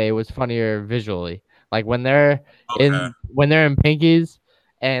Friday was funnier visually. Like when they're in Pinkies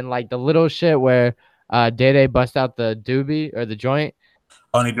and like the little shit where Day busts out the doobie or the joint.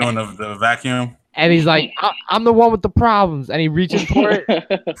 Oh, he doing the vacuum. And he's like, I'm the one with the problems, and he reaches for it,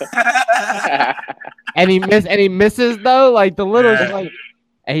 and he misses though, like the little, like,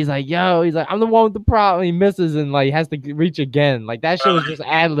 and he's like, I'm the one with the problem. He misses and like has to reach again, like that shit was just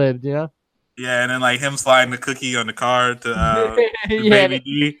ad libbed, you know? Yeah, and then like him sliding the cookie on the car to Baby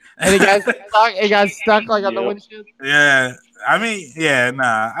D, and it got stuck like on the windshield. Yeah, I mean, yeah,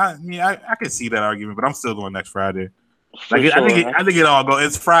 nah. I can see that argument, but I'm still going next Friday. Like, Sure. I think it all go.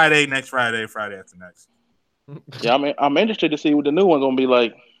 It's Friday, next Friday, Friday after next. Yeah, I mean, I'm interested to see what the new one's gonna be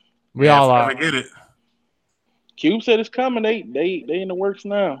like. We all if are. I get it. Cube said it's coming. They in the works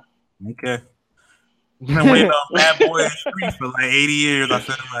now. Okay. I've been waiting on Bad Boy and Street for like 80 years. I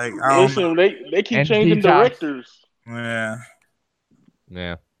feel like I don't know. Listen, they keep And changing Detox. directors. Yeah.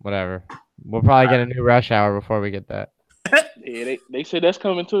 Yeah, whatever. We'll probably get a new Rush Hour before we get that. Yeah, they said that's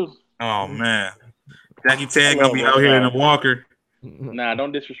coming too. Oh man, Jackie Chan I gonna be love out here in Rush a walker. Nah,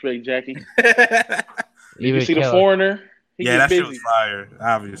 don't disrespect Jackie. He You would see the kill it. Foreigner? He Yeah, get that shit busy. was fire.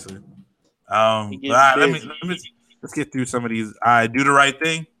 Obviously. He But all gets right, busy. let's get through some of these. All right, Do the Right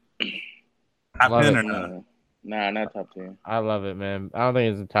Thing. Top Love 10 it. or not? Nah, not top 10. I love it, man. I don't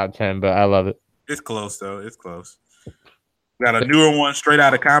think it's a top 10, but I love it. It's close though. It's close. Got a newer one straight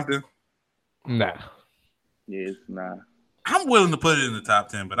out of Compton. Nah. Yes, nah. I'm willing to put it in the top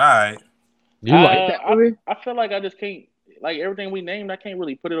 10, but all right. You like that movie? I feel like I just can't, like everything we named, I can't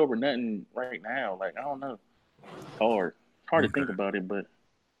really put it over nothing right now. Like, I don't know. It's hard. It's hard to think about it, but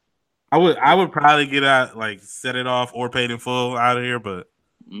I would probably get out, like, Set It Off or Paid in Full out of here, but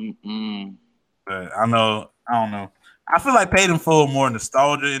I don't know. I feel like Paid in Full more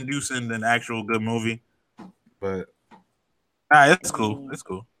nostalgia inducing than actual good movie. But it's cool. It's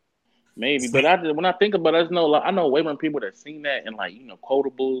cool. maybe. But when I think about it, I know way more people that seen that and like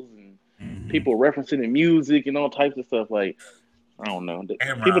quotables and people referencing the music and all types of stuff. Like, I don't know.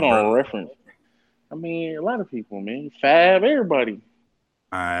 People don't reference. I mean, a lot of people, man. Fab, everybody.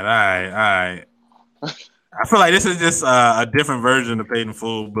 All right. I feel like this is just a different version of Paid in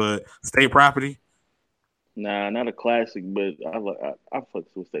Full, but State Property. Nah, not a classic, but I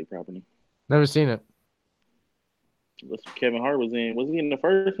fucks with State Property. Never seen it. What's Kevin Hart was in? Was he in the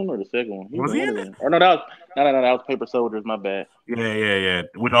first one or the second one? Was he in it? Or no, that was Paper Soldiers. My bad. Yeah.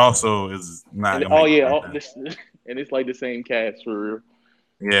 Which also is not. And, and it's like the same cast for real.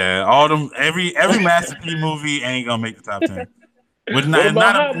 Yeah, all them every Master P movie ain't gonna make the top 10. Which not a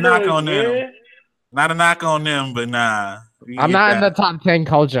knock on them. Not a knock on them, but nah. I'm not in the top 10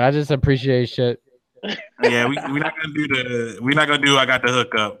 culture. I just appreciate shit. Yeah, we're not gonna do I got the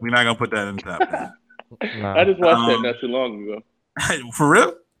hook up. We're not gonna put that in the top 10. I just watched that not too long ago. For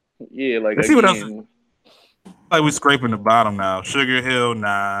real? Yeah, like let's see what else. Like we're scraping the bottom now. Sugar Hill,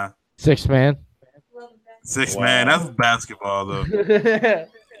 nah. Six Man, that's basketball though.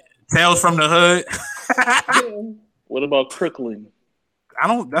 Tales from the Hood. What about Crooklyn?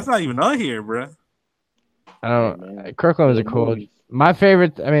 That's not even on here, bro. Kirkland was a cool. My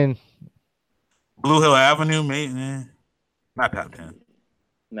favorite, I mean, Blue Hill Avenue, man. Not top 10.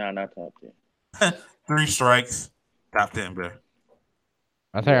 Nah, not top 10. 3 Strikes, top 10, bro.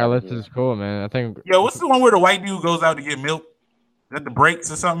 I think our list is cool, man. I think. Yo, what's the one where the white dude goes out to get milk? Is that the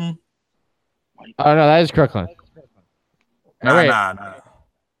Breaks or something? Oh no, that is Kirkland. Nah.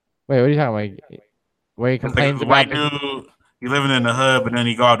 Wait, what are you talking about? Where he complains about white dude, he living in the hood, but then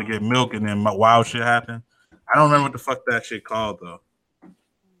he go out to get milk, and then wild shit happen. I don't remember what the fuck that shit called though.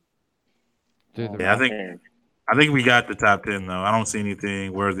 Yeah, I think we got the top 10 though. I don't see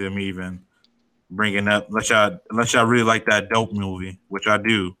anything worthy of me even bringing up, unless y'all really like that Dope movie, which I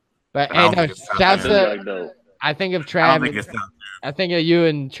do. But hey, no, shouts to. I think of Trav. I think of you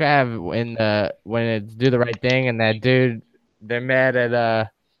and Trav when it's Do the Right Thing, and that dude. They're mad at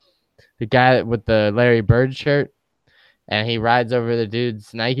the guy with the Larry Bird shirt, and he rides over the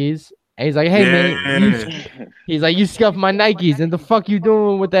dude's Nikes. And he's like, "Hey man," he's like, "You scuffed my Nikes, and the fuck you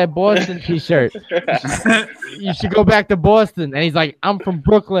doing with that Boston t-shirt? You should go back to Boston." And he's like, "I'm from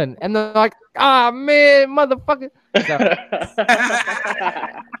Brooklyn," and they're like, "Ah man, motherfucker." So,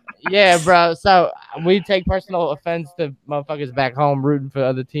 yeah, bro. So we take personal offense to motherfuckers back home rooting for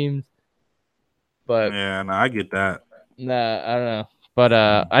other teams. But yeah, no, I get that. Nah, I don't know. But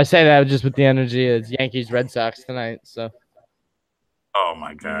I say that just with the energy. It's Yankees Red Sox tonight. So. Oh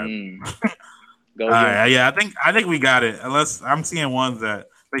my god. Yeah, I think we got it. Unless I'm seeing ones that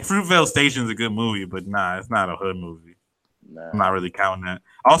like Fruitvale Station's a good movie, but nah, it's not a hood movie. Nah. I'm not really counting that.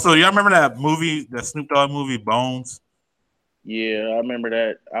 Also, y'all remember that movie, that Snoop Dogg movie, Bones? Yeah, I remember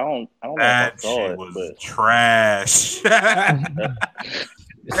that. I don't know that if I saw shit it, was but trash.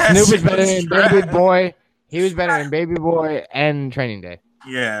 Snoop was better than Baby Boy. He was better than Baby Boy and Training Day.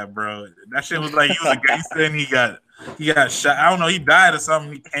 Yeah, bro. That shit was like he was a gangster and he got shot. I don't know. He died or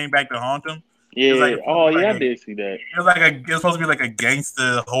something. He came back to haunt him. Yeah. I did see that. It was supposed to be like a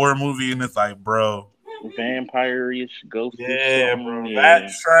gangster horror movie, and it's like, bro, vampire-ish, ghost. Yeah, bro. Yeah.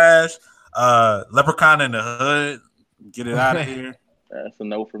 That's trash. Leprechaun in the Hood. Get it out of here. That's a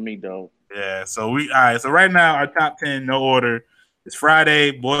no for me, though. Yeah. So all right. So right now our top 10, no order. It's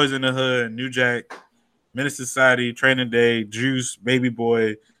Friday, Boys in the Hood, New Jack, Menace Society, Training Day, Juice, Baby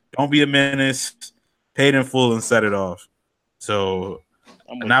Boy, Don't Be a Menace, Paid in Full, and Set It Off. So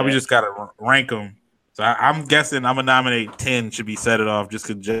now we just gotta rank them. So I'm guessing I'm gonna nominate 10 should be Set It Off just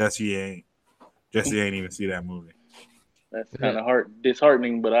because Jesse ain't even see that movie. That's kind of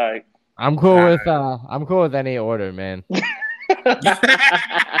disheartening, but I'm cool with any order, man.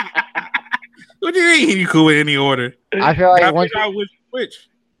 What do you mean you cool with any order? I feel like which.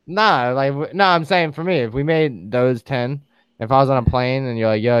 I'm saying for me, if we made those 10, if I was on a plane and you're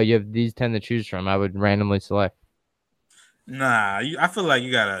like, yo, you have these 10 to choose from, I would randomly select. Nah, I feel like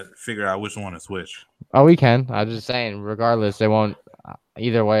you gotta figure out which one to switch. Oh, we can. I'm just saying, regardless, they won't.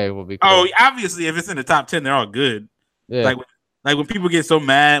 Either way, it will be cool. Oh, obviously, if it's in the top 10, they're all good. Yeah. Like when people get so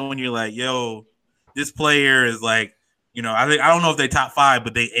mad when you're like, yo, this player is like, I don't know if they top 5,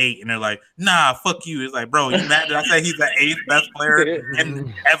 but they 8, and they're like, nah, fuck you. It's like, bro, you mad that I say he's the 8th best player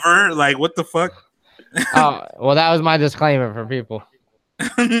ever? Like, what the fuck? Oh, well, that was my disclaimer for people.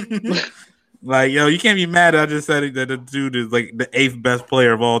 Like, yo, you can't be mad that I just said that the dude is like the 8th best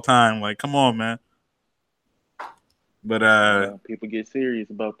player of all time. Like, come on, man. But people get serious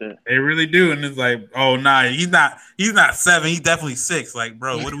about that. They really do, and it's like, oh nah, he's not 7, he's definitely 6. Like,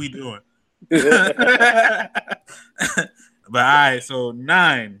 bro, what are we doing? But all right, so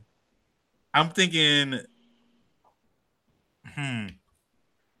 9. I'm thinking,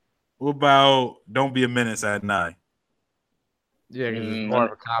 what about Don't Be a Menace at 9? Yeah, because it's more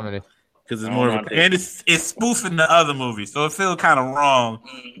of a comedy. Because it's more of a, and it's spoofing the other movie, so it feels kind of wrong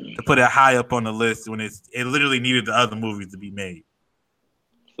to put it high up on the list when it literally needed the other movies to be made.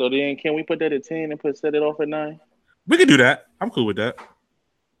 So then, can we put that at 10 and Set It Off at 9? We can do that. I'm cool with that.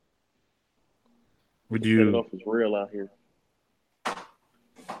 Set It Off is real out here.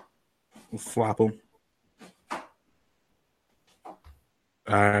 We'll flop them.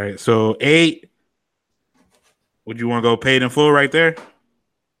 All right, so 8. Would you want to go Paid in Full right there?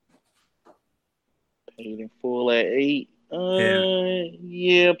 Paid in Full at 8.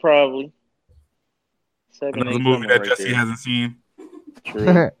 Yeah, probably. 7, another movie that Jesse hasn't seen.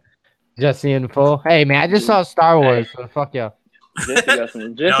 True. Jesse in Full. Hey man, I just saw Star Wars, so fuck yeah. Jesse got some.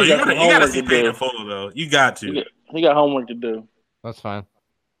 You gotta see Paid in Full though. You got to. He got homework to do. That's fine.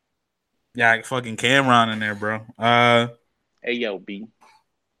 Yeah, fucking Cameron in there, bro. Hey yo, B.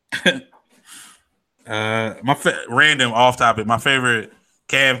 Random off topic. My favorite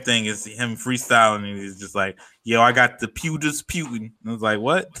Cam thing is him freestyling, and he's just like, "Yo, I got the pew disputing." I was like,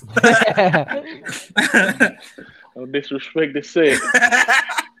 "What?" No disrespect to say.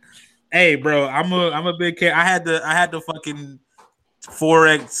 Hey, bro, I'm a big Cam. I had the fucking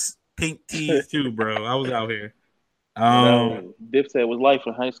 4X pink tees too, bro. I was out here. Dipset was life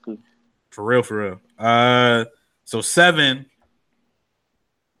in high school. For real. So 7.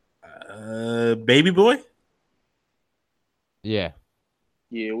 Baby Boy. Yeah.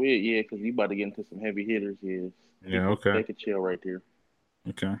 Yeah, because you about to get into some heavy hitters. Yeah. Okay. They could chill right there.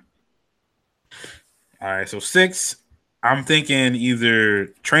 Okay. All right. So 6. I'm thinking either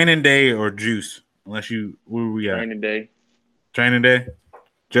Training Day or Juice. Where we at? Training Day.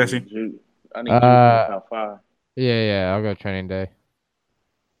 Jesse. I need top 5. Yeah. I'll go Training Day.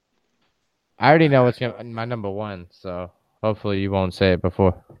 I already know what's my number 1, so hopefully you won't say it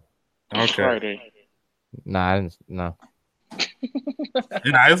before. Okay. Friday. Nah, I didn't. No.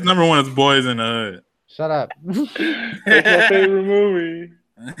 His number 1 is Boys in the Hood. Shut up. That's my favorite movie.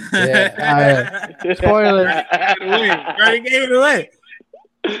 Yeah. Spoilers. Already gave it away.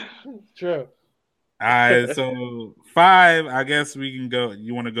 True. All right, so 5. I guess we can go.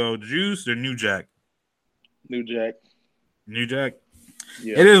 You want to go Juice or New Jack? New Jack.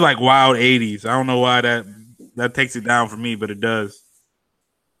 Yeah. It is like wild 80s. I don't know why that takes it down for me, but it does.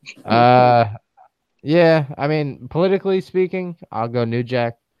 Yeah. I mean, politically speaking, I'll go New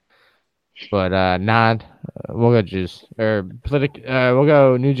Jack, but we'll go Juice we'll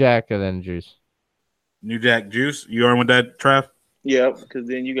go New Jack and then Juice. New Jack, Juice. You on with that, Trav? Yeah, because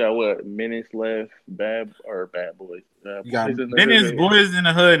then you got what? Minutes left, Bad Boys. You got Minutes, Boys in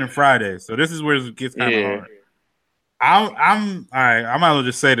the Hood, and Friday. So this is where it gets kind of hard. I'm all right. I might as well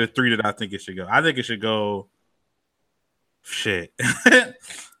just say the 3 that I think it should go. I think it should go. Shit.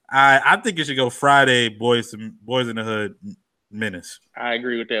 I think it should go Friday, Boys in the Hood, Menace. I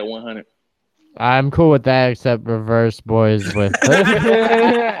agree with that 100. I'm cool with that, except reverse Boys with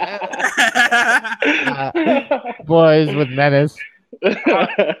Boys with Menace.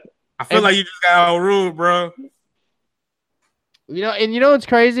 I feel like you just got overruled, bro. You know what's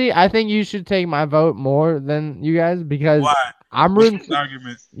crazy? I think you should take my vote more than you guys because why? I'm rooting.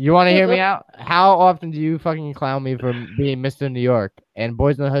 Argument. You want to hear me out? How often do you fucking clown me for being Mr. New York and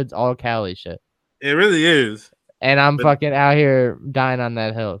Boys in the Hood's all Cali shit? It really is. And I'm fucking out here dying on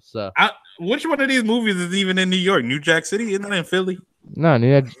that hill. So, which one of these movies is even in New York? New Jack City? Isn't that in Philly? No,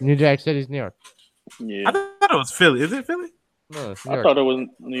 New Jack City's New York. Yeah. I thought it was Philly. Is it Philly? No, it's New I York. thought it was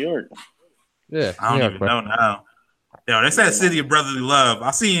New York. Yeah, I don't New York, even bro. know now. Yo, they said City of Brotherly Love.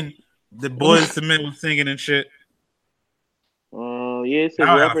 I seen the Boys to Men was singing and shit. Yeah, it said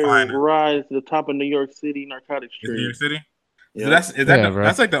Now I gotta rapper find it. rise to the top of New York City narcotics Is New trade. York City? Yeah.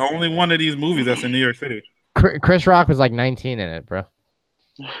 That's like the only one of these movies that's in New York City. Chris Rock was like 19 in it, bro.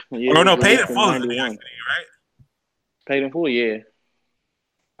 Yeah, Oh no, it was Paid in released Full is in New 91. York City, right? Paid in Full, yeah.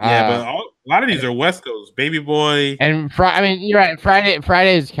 Yeah, but a lot of these are West Coast. Baby Boy. And I mean, you're right.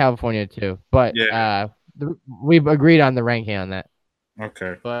 Friday is California too, but Yeah. We've agreed on the ranking on that.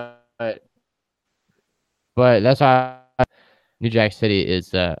 Okay. But that's why New Jack City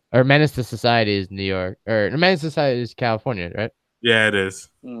is or Menace to Society is New York, or Menace to Society is California, right? Yeah, it is.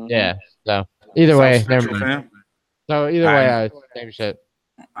 Mhm. Yeah. So either way, South never Central, mind. fam. So either way, same shit.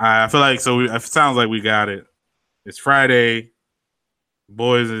 I feel like it sounds like we got it. It's Friday.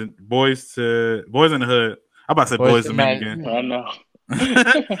 Boys in the Hood. I'm about to say Boys to Men again. I know.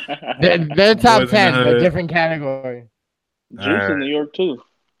 They're top Boys in the 10, but Hood. different category. Juice in New York too.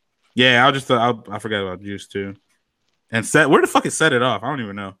 Yeah, I forgot about Juice too. And where the fuck is Set It Off? I don't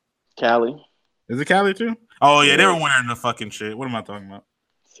even know. Cali. Is it Cali too? Oh yeah, they were wearing the fucking shit. What am I talking about?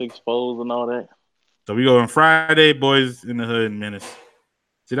 6 Foes and all that. So we go on Friday, Boys in the Hood, and Menace.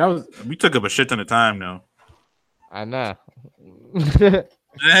 See, we took up a shit ton of time though. I know.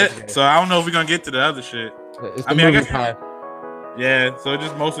 So I don't know if we're gonna get to the other shit. I guess. Yeah, so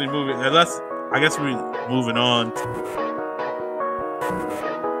just mostly moving. I guess we're moving on.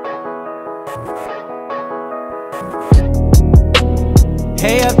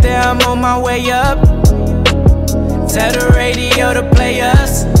 Hey up there, I'm on my way up. Tell the radio to play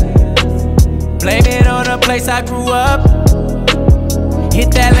us. Blame it on the place I grew up.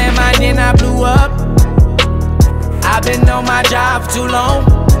 Hit that landmine, then I blew up. I've been on my job for too long.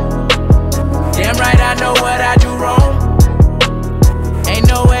 Damn right I know what I do wrong. Ain't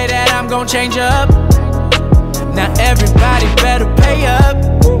no way that I'm gon' change up. Now everybody better pay up.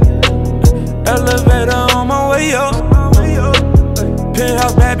 Elevator on my way up.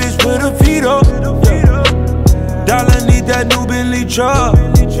 Penthouse bad bitch with her feet up. Dollar need that new Bentley truck.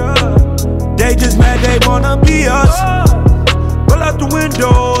 They just mad they wanna be us. Roll out the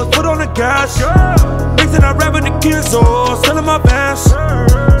windows, put on the gas. Mixing up rapping the kids, so selling my pants.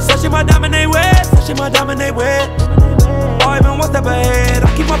 Sashing my diamond they wet, sashing my diamond they wet. Oh, even one step ahead,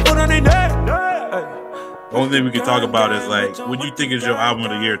 I keep my foot on their neck. The only thing we can talk about is like, what do you think is your album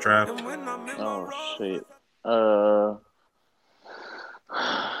of the year, Trav? Oh shit.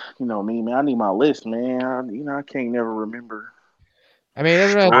 You know me, man. I need my list, man. I can't never remember. I mean,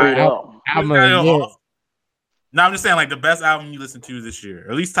 it's really album of the year. No, I'm just saying, like, the best album you listened to this year,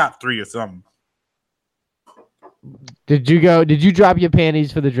 or at least top 3 or something. Did you drop your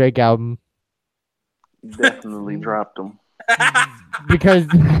panties for the Drake album? Definitely dropped them. Because,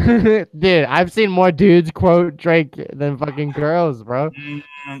 dude, I've seen more dudes quote Drake than fucking girls, bro.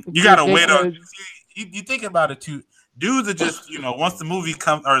 You gotta wait on. You think about it too. Dudes are just, once the movie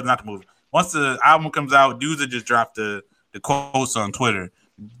comes, or not the movie, once the album comes out, dudes are just drop the quotes on Twitter.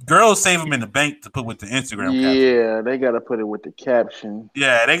 Girls save them in the bank to put with the Instagram caption. Yeah, they gotta put it with the caption.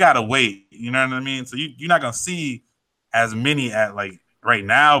 Yeah, they gotta wait. You know what I mean? So you're not gonna see as many at like right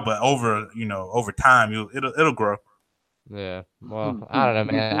now, but over time, it'll grow. Yeah. Well, I don't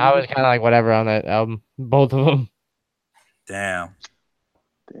know, man. I was kind of like whatever on that album, both of them. Damn.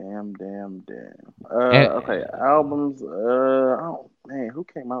 Okay, albums. Man, who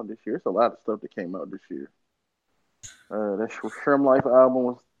came out this year? It's a lot of stuff that came out this year. That Shrimp Life album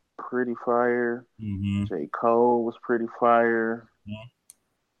was pretty fire. Mm-hmm. J. Cole was pretty fire.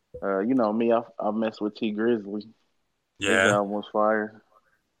 Mm-hmm. You know me, I mess with T Grizzly. Yeah, his album was fire.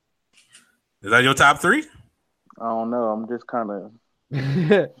 Is that your top 3? I don't know. I'm just kind of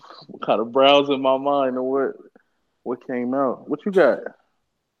browsing my mind on what came out. What you got?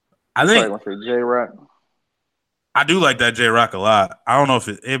 I think J Rock. I do like that J Rock a lot. I don't know if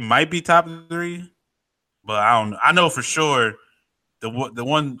it might be top 3, but I don't know. I know for sure the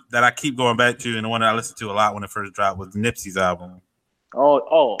one that I keep going back to and the one that I listened to a lot when it first dropped was Nipsey's album.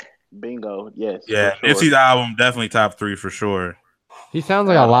 Oh, bingo, yes. Yeah, sure. Nipsey's album definitely top 3 for sure. He sounds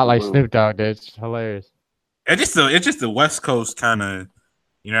like a lot like Snoop Dogg, dude. It's hilarious. It's just the West Coast kind of,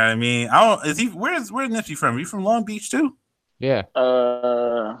 you know what I mean? Where's Nipsey from? Are you from Long Beach too? Yeah.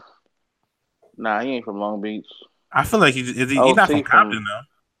 Nah, he ain't from Long Beach. I feel like he's not from Compton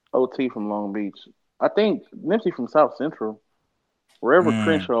though. OT from Long Beach. I think Nipsey from South Central. Wherever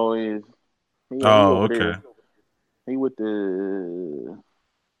Crenshaw is. He over there. He with the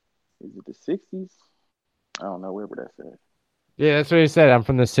is it the 60s? I don't know, wherever that's at. Yeah, that's what he said. I'm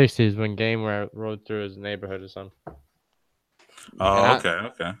from the 60s when Game rode through his neighborhood or something. Oh,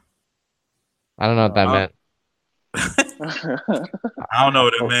 okay. I don't know what that meant. I don't know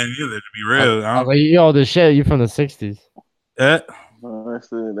what it meant either, to be real. I was like, yo, the shit, you from the 60s. Yeah.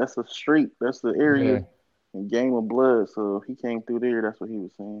 That's a street. That's the area in Game of Blood. So if he came through there, that's what he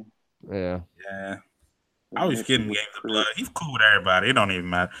was saying. Yeah. I was kidding Game of Blood. He's cool with everybody. It don't even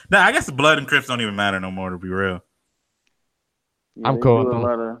matter. Nah, I guess the Blood and Crips don't even matter no more, to be real. Yeah, I'm cool with them.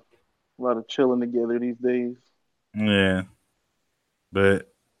 A lot of chilling together these days. Yeah. But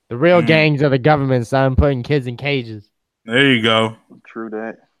the real gangs are the government, son, putting kids in cages. There you go. True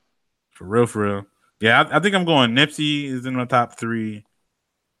that. For real. Yeah, I think I'm going Nipsey is in my top 3.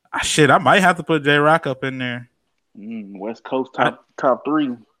 I might have to put J-Rock up in there. West Coast top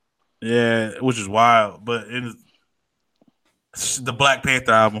 3. Yeah, which is wild, but it's the Black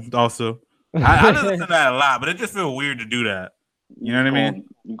Panther album also. I listen to that a lot, but it just feels weird to do that. You know what I mean?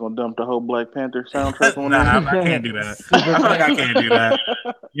 You gonna dump the whole Black Panther soundtrack on Nah, I can't do that. I can't do that.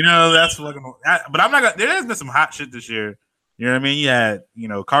 You know, that's fucking. But I'm not gonna. There has been some hot shit this year. You know what I mean? You had,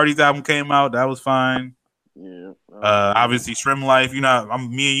 Cardi's album came out. That was fine. Yeah. Obviously, Shrimp Life. Me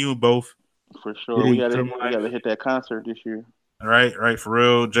and you both. For sure, we gotta hit that concert this year. Right, for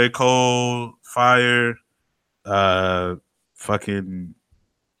real. J. Cole, Fire, fucking,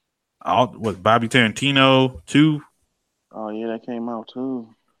 Bobby Tarantino 2. Oh yeah, that came out too.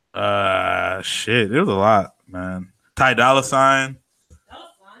 Shit, there was a lot, man. Ty Dolla $ign.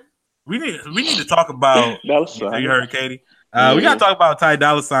 We need to talk about. You heard Katie? We gotta talk about Ty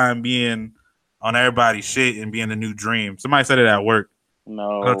Dolla $ign being on everybody's shit and being the new dream. Somebody said it at work.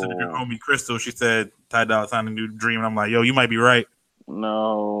 No. To the homie Crystal, she said Ty Dolla $ign the new dream, and I'm like, yo, you might be right.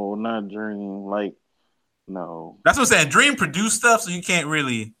 No, not dream. Like, no. That's what I'm saying. Dream produced stuff, so you can't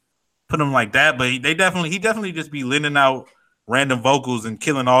really put him like that. But he definitely just be lending out random vocals and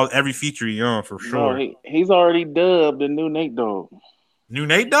killing every feature he on for sure. No, he's already dubbed the new Nate Dogg. New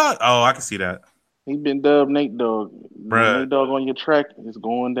Nate Dogg? Oh, I can see that. He's been dubbed Nate Dogg. Nate Dogg on your track is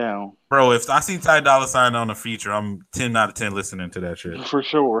going down. Bro, if I see Ty Dolla $ign on a feature, I'm 10 out of 10 listening to that shit. For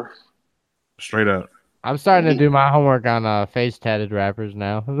sure. Straight up. I'm starting to do my homework on face tatted rappers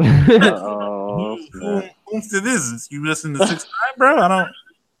now. Who's to this? You listen to 6 9 bro? I don't.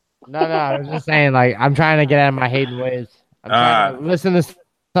 No, I was just saying, like, I'm trying to get out of my hating ways. I'm trying to listen to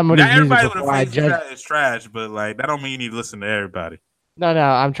somebody's music everybody before I judge. Is trash, but like that don't mean you need to listen to everybody. No,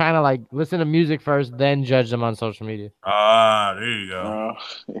 I'm trying to like listen to music first, then judge them on social media. There you go.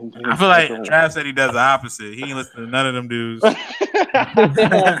 I feel like Trav said he does the opposite. He ain't listen to none of them dudes.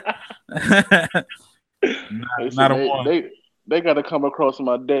 not a one. They got to come across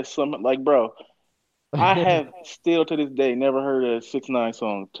my desk. Like, bro, I have still to this day never heard a 6ix9ine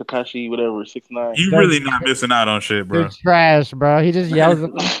song. Takashi, whatever, 6ix9ine. You really not missing out on shit, bro. You're trash, bro. He just yells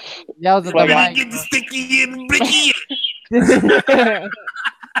at the mic. Get the sticky and blicky.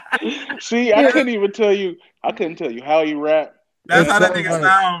 See, I couldn't tell you how he rap. That's how that nigga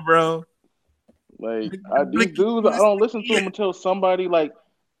sound, bro. Like these dudes, I don't listen to them until somebody like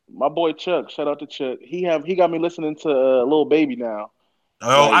my boy Chuck. Shout out to Chuck. He got me listening to Lil Baby now.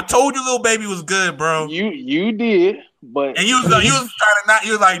 Oh, like, I told you Lil Baby was good, bro. You did, but and you was trying to not.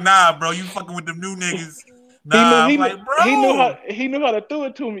 You was like, nah, bro. You fucking with them new niggas. Nah, he knew how to throw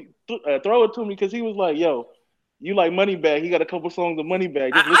it to me because he was like, yo. You like Moneybag? He got a couple songs of Moneybag.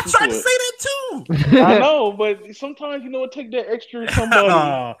 I tried to say that too. I know, but sometimes it take that extra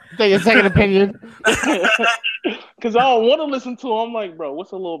somebody. Take a second opinion. Because I don't want to listen to him. I'm like, bro,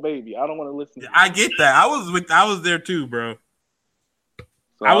 what's a Lil Baby? I don't want to listen. I get that. I was there too, bro.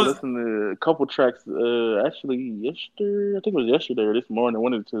 So I listened to a couple tracks. Actually, yesterday. I think it was yesterday or this morning.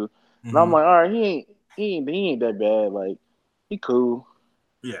 One of the two. And I'm like, all right, he ain't that bad. Like, he cool.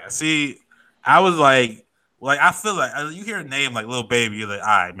 Yeah. See, I was like. Like, I feel like you hear a name like Lil Baby, you're like, all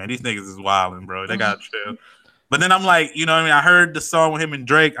right, man, these niggas is wilding, bro. They got to chill. But then I'm like, you know what I mean? I heard the song with him and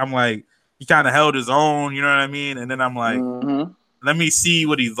Drake. I'm like, he kind of held his own, you know what I mean? And then I'm like, let me see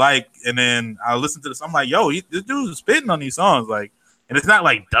what he's like. And then I listen to this. I'm like, yo, this dude's spitting on these songs. Like, and it's not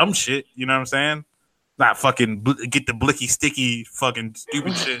like dumb shit, you know what I'm saying? Not fucking get the blicky, sticky, fucking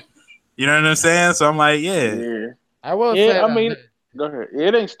stupid shit. You know what I'm saying? So I'm like, yeah. I will say, I mean, go ahead.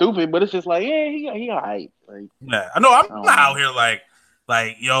 It ain't stupid, but it's just like, yeah, he all right. Like, yeah, I know. I'm not out here like,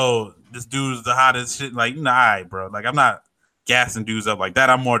 yo, this dude's the hottest shit. Like, nah, all right, bro. Like, I'm not gassing dudes up like that.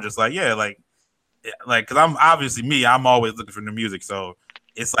 I'm more just like, yeah, like, like, because I'm obviously me. I'm always looking for new music, so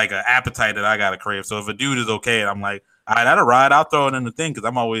it's like an appetite that I gotta crave. So if a dude is okay, and I'm like, all right, that'll ride. I'll throw it in the thing because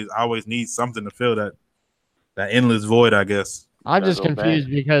I always need something to fill that endless void, I guess. I'm just confused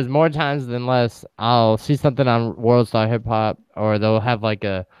because more times than less, I'll see something on World Star Hip Hop, or they'll have like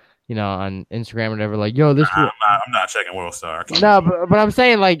a, on Instagram or whatever, like, yo, this. I'm not checking World Star. No, but I'm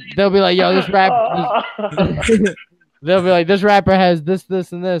saying, like, they'll be like, yo, this rap. They'll be like, this rapper has this,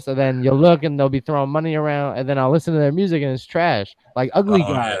 and this, and then you'll look and they'll be throwing money around, and then I'll listen to their music and it's trash. Like Ugly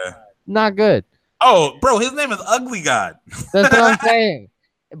God, not good. Oh, bro, his name is Ugly God. That's what I'm saying.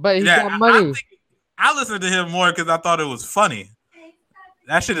 But he's got money. I listened to him more because I thought it was funny.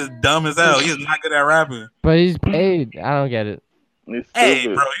 That shit is dumb as hell. He's not good at rapping. But he's paid. I don't get it. Hey,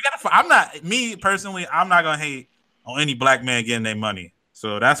 bro, I'm not gonna hate on any black man getting their money.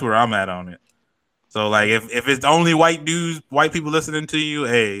 So that's where I'm at on it. So like, if it's only white people listening to you,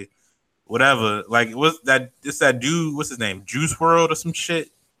 hey, whatever. Like, it's that dude, what's his name? Juice World or some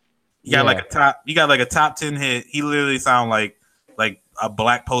shit. You got like a top 10 hit. He literally sound like a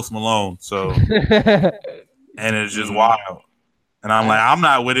black Post Malone. So and it's just wild. And I'm like, I'm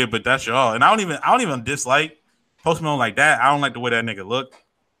not with it, but that's y'all. And I don't even dislike Post Malone like that. I don't like the way that nigga look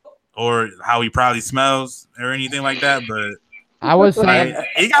or how he probably smells or anything like that. But I was saying,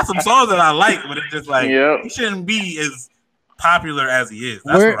 he got some songs that I like, but it's just like he shouldn't be as popular as he is.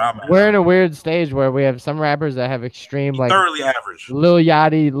 That's where I'm at. We're in a weird stage where we have some rappers that have extreme, like, thoroughly average. Lil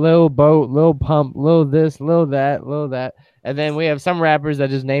Yachty, Lil Boat, Lil Pump, Lil this, Lil that. And then we have some rappers that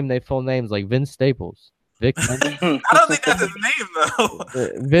just name their full names, like Vince Staples. Vic Mensa. I don't think that's his name,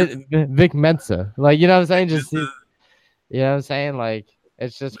 though. Vic Mensa. Like, you know what I'm saying? You know what I'm saying? Like,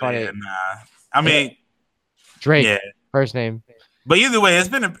 it's just funny. Yeah, nah. I mean, Drake, first name. But either way, it's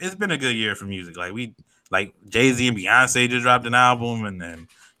been a good year for music. Like Jay-Z and Beyonce just dropped an album, and then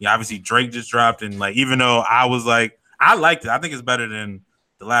obviously Drake just dropped. And like, even though I was like, I liked it, I think it's better than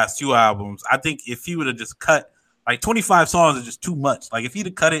the last two albums. I think if he would have just cut like 25 songs is just too much. Like if he'd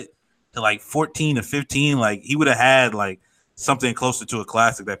have cut it to like 14 or 15, like he would have had like something closer to a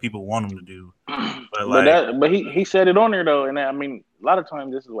classic that people want him to do. But he said it on there though, and I mean, a lot of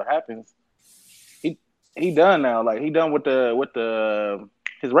times this is what happens. He done now, like he done with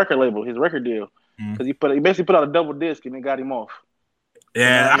his record label, his record deal, because he basically put out a double disc and it got him off.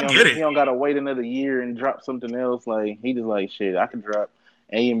 Yeah, I get it. He don't gotta wait another year and drop something else. Like he just like, shit, I can drop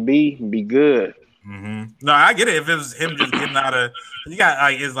A and B and be good. Mm-hmm. No, I get it. If it was him just getting out of, you got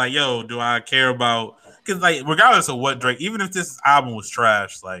like, it's like, yo, do I care about? Because like, regardless of what Drake, even if this album was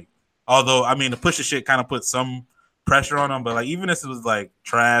trash, like, although I mean, the Pusha shit kind of put some pressure on him, but like, even if it was like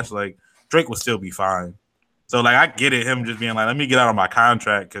trash, like Drake would still be fine. So like, I get it. Him just being like, let me get out of my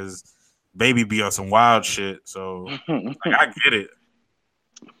contract because Baby be on some wild shit. So like, I get it.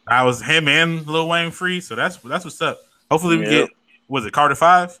 I was him and Lil Wayne free, so that's what's up. Hopefully we get, was it Carter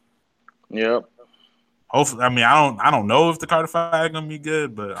 5? Yep. Hopefully, I mean, I don't know if the Carter 5 is gonna be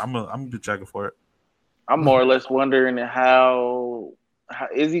good, but I'm gonna be checking for it. I'm more or less wondering how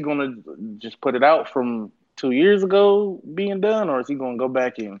is he gonna just put it out from 2 years ago being done, or is he gonna go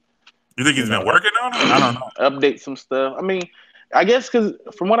back and? You think he's been working on it? I don't know. Update some stuff. I mean, I guess because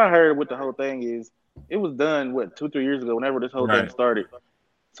from what I heard with the whole thing is it was done 2-3 years ago whenever this whole thing started.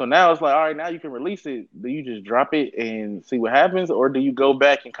 So now it's like, all right, now you can release it. Do you just drop it and see what happens, or do you go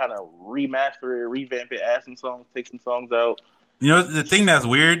back and kind of remaster it, revamp it, add some songs, take some songs out? You know, the thing that's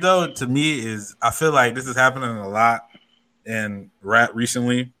weird though to me is I feel like this is happening a lot in rap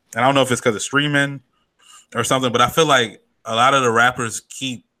recently. And I don't know if it's because of streaming or something, but I feel like a lot of the rappers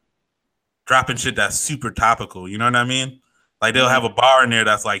keep dropping shit that's super topical. You know what I mean? Like they'll have a bar in there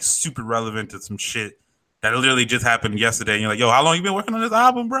that's like super relevant to some shit that literally just happened yesterday. And you're like, yo, how long you been working on this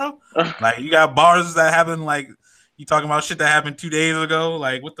album, bro? Like you got bars that happened, like you talking about shit that happened 2 days ago.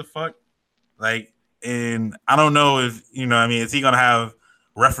 Like what the fuck? Like, and I don't know if, you know what I mean, is he going to have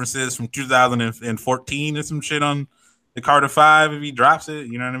references from 2014 or some shit on the Carter 5 if he drops it?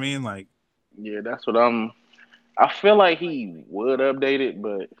 You know what I mean? Like, yeah, that's what I feel like he would update it,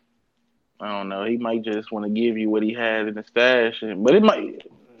 but I don't know. He might just want to give you what he had in the stash, but it might,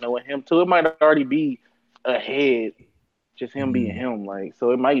 knowing him too, it might already be ahead, just him being him. Like,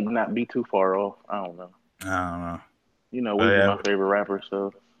 so it might not be too far off. I don't know. You know, Wiz is my favorite rapper,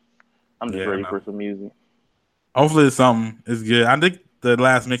 so I'm just ready for some music. Hopefully, it's something. It's good. I think the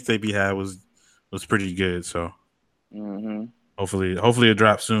last mixtape he had was pretty good. So hopefully it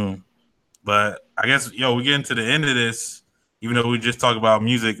drops soon. But I guess, we get into the end of this. Even though we just talk about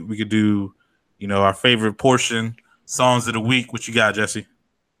music, we could do, our favorite portion, songs of the week. What you got, Jesse?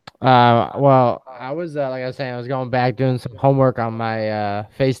 Well, I was like I was saying, I was going back doing some homework on my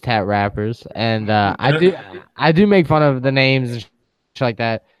face tat rappers, and I do make fun of the names and shit like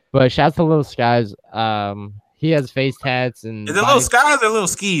that. But shouts to Little Skies. He has face tats Is and it little body. skies or little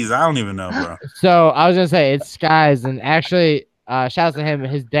skis? I don't even know, bro. So I was gonna say it's Skies, and actually, shouts to him.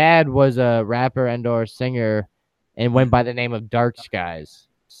 His dad was a rapper and/or singer, and went by the name of Dark Skies.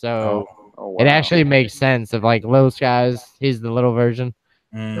 So Oh wow. it actually makes sense of like Little Skies. He's the little version.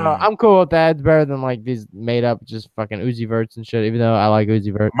 So Mm. I'm cool with that. It's better than like these made up just fucking Uzi Verts and shit. Even though I like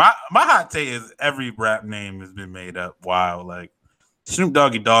Uzi Vert. My hot take is every rap name has been made up. Wild, like Snoop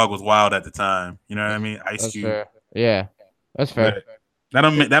Doggy Dogg was wild at the time. You know what I mean? Ice That's Cube. fair. Yeah, that's fair.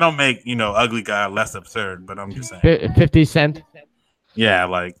 But that don't make Ugly Guy less absurd. But I'm just saying. 50 Cent. Yeah,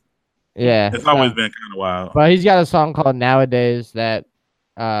 like Yeah, it's always been kind of wild. But he's got a song called Nowadays that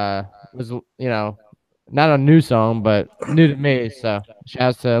was not a new song, but new to me. So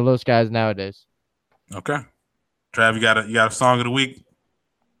shouts to Little Skies Nowadays. Okay, Trav, you got a song of the week?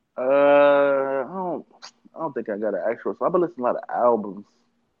 I don't think I got an actual. So I've been listening to a lot of albums,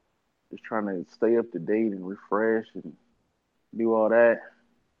 just trying to stay up to date and refresh and do all that.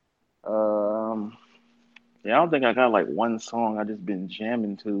 Yeah, I don't think I got like one song I just been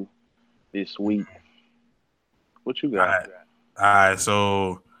jamming to this week. What you got? All right,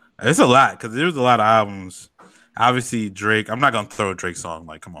 so it's a lot because there's a lot of albums. Obviously, Drake. I'm not gonna throw a Drake song.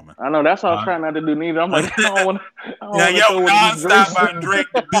 Like, come on, man. I know that's what I was trying not to do neither. I'm like, I don't want to. Yeah, yo, nonstop by Drake,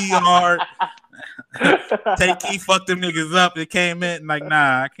 the B hard. Take Key, fuck them niggas up. It came in like,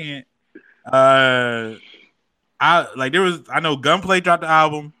 nah, I can't. I know Gunplay dropped the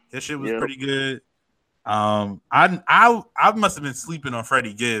album. That shit was pretty good. I must have been sleeping on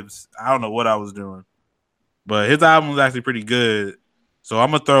Freddie Gibbs. I don't know what I was doing, but his album was actually pretty good. So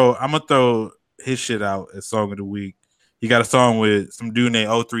I'm gonna throw his shit out as song of the week. He got a song with some dude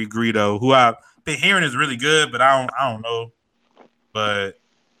named 03 Greedo, who I've been hearing is really good, but I don't know. But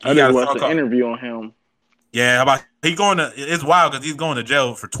I just watched an interview on him. Yeah, it's wild because he's going to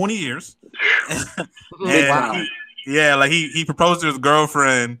jail for 20 years. And he proposed to his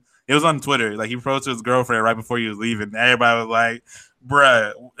girlfriend. It was on Twitter. Like, he proposed to his girlfriend right before he was leaving. Everybody was like,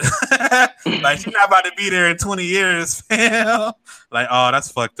 bruh, like, she's not about to be there in 20 years, fam. Like, oh,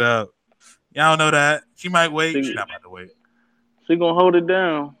 that's fucked up. Y'all know that. She might wait. She's not about to wait. She gonna hold it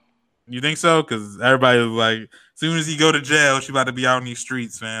down. You think so? Because everybody was like, as soon as he go to jail, she about to be out in these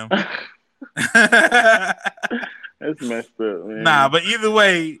streets, fam. That's messed up, man. Nah, but either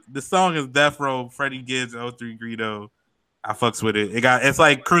way, the song is Death Row, Freddie Gibbs, 03 Greedo. I fucks with it. It's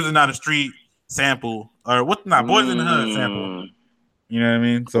like cruising down the street sample. Or what not, Boys in the Hood sample. You know what I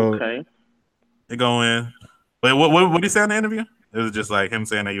mean? So they go in. But what did he say in the interview? It was just like him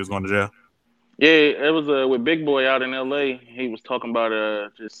saying that he was going to jail. Yeah, it was with Big Boy out in LA. He was talking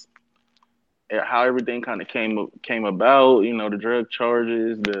about just how everything kind of came about, the drug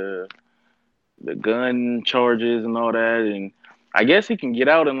charges, the gun charges and all that. And I guess he can get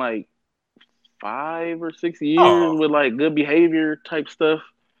out in like 5 or 6 years with like good behavior type stuff.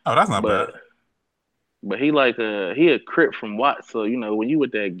 Oh, that's not bad. But he a Crip from Watts, so when you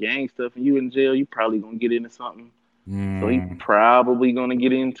with that gang stuff and you in jail, you probably gonna get into something. So he probably gonna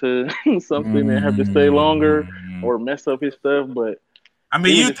get into something and have to stay longer or mess up his stuff. But I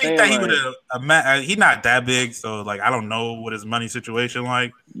mean, you think that he would have? He's not that big, so like I don't know what his money situation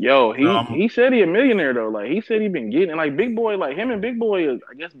like. Yo, he said he a millionaire though. Like he said he been getting like Big Boy, like him and Big Boy,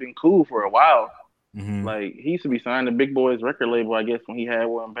 I guess been cool for a while. Mm-hmm. Like he used to be signed to Big Boy's record label, I guess when he had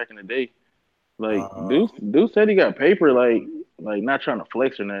one back in the day. Like dude said he got paper, like not trying to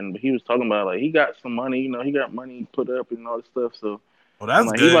flex or nothing, but he was talking about like he got some money, he got money put up and all this stuff. So that's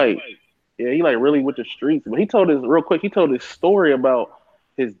like, good. He really with the streets. But he told his story about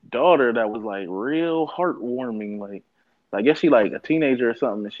his daughter that was like real heartwarming. Like I guess she like a teenager or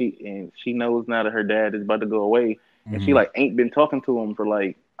something, and she knows now that her dad is about to go away, and she like ain't been talking to him for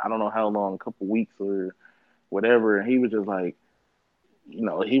like I don't know how long, a couple weeks or whatever. And he was just like,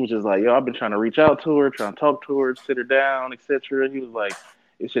 yo, I've been trying to reach out to her, trying to talk to her, sit her down, etc. He was like,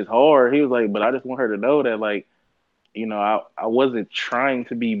 it's just hard. He was like, but I just want her to know that, like, I wasn't trying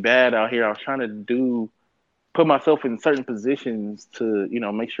to be bad out here. I was trying to put myself in certain positions to,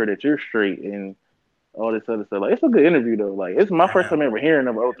 make sure that you're straight and all this other stuff. Like, it's a good interview though. Like, it's my first time ever hearing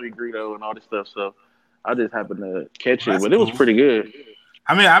of 03 Greedo and all this stuff. So I just happened to catch it, but it was pretty good.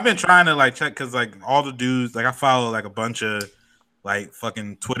 I mean, I've been trying to like check because like all the dudes, like I follow like a bunch of like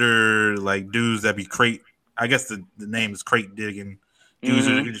fucking Twitter like dudes that be crate. I guess the name is crate digging. Dudes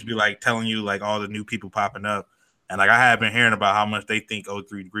who just be like telling you like all the new people popping up, and like I have been hearing about how much they think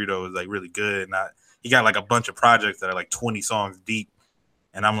 03 Greedo is like really good, and he got like a bunch of projects that are like 20 songs deep.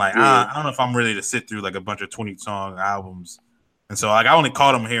 And I'm like, I don't know if I'm ready to sit through like a bunch of 20-song albums. And so like I only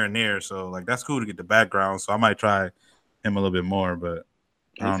caught him here and there. So like that's cool to get the background. So I might try him a little bit more. But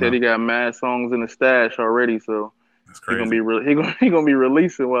he said he got mad songs in the stash already. So that's crazy. He gonna be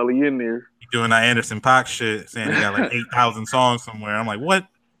releasing while he in there. He doing that Anderson .Paak shit, saying he got like 8,000 songs somewhere. I'm like, what?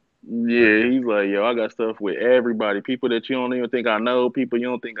 Yeah, he's like, yo, I got stuff with everybody. People that you don't even think I know. People you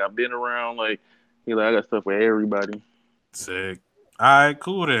don't think I've been around. Like, he's like, I got stuff with everybody. Sick. All right,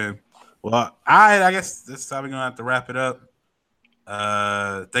 cool then. Well, I guess this time we're gonna have to wrap it up.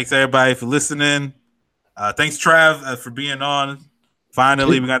 Thanks everybody for listening. Thanks Trav for being on.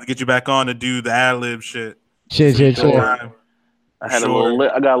 Finally, we got to get you back on to do the ad-lib shit. Shit. I got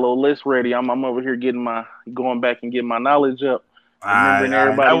a little list ready. I'm over here going back and getting my knowledge up. Remembering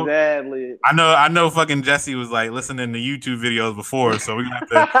everybody's ad-lib. I know fucking Jesse was like listening to YouTube videos before, so we're gonna have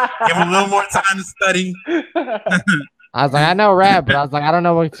to give him a little more time to study. I was like, I know rap, but I was like, I don't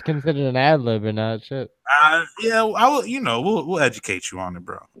know what's considered an ad lib and that shit. Yeah, I will. You know, we'll educate you on it,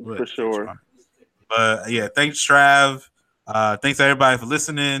 bro. For sure. But yeah, thanks, Trav. Thanks everybody for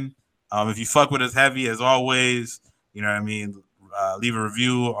listening. If you fuck with us heavy as always, you know what I mean. Leave a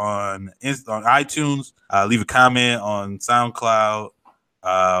review on iTunes. Leave a comment on SoundCloud.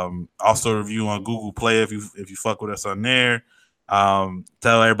 Also review on Google Play if you fuck with us on there.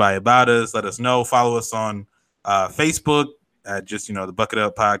 Tell everybody about us. Let us know. Follow us on Facebook at just the Bucket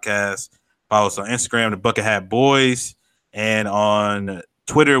Up Podcast. Follow us on Instagram, the Bucket Hat Boys, and on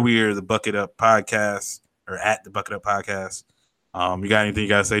Twitter we are the Bucket Up Podcast or at the Bucket Up Podcast. You got anything you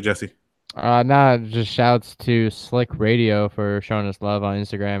gotta say, Jesse? Nah, just shouts to Slick Radio for showing us love on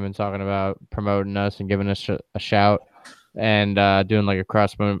Instagram and talking about promoting us and giving us a shout and doing like a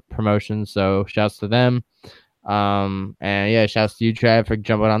cross promotion. So shouts to them. And yeah, shouts to you, Trav, for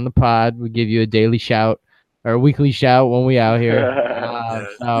jumping on the pod. We give you a daily shout or a weekly shout when we out here.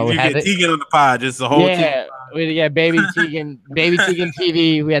 So we get Tegan on the pod, just the whole team. Yeah, baby Tegan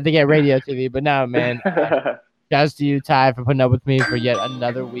TV. We had to get radio TV, but no, man. Shouts to you, Ty, for putting up with me for yet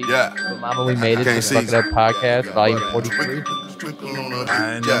another week. Yeah. So, Mama, we made it to the Bucket Up Podcast, volume 43.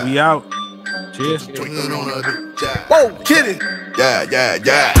 And we out. Cheers. Whoa, kidding.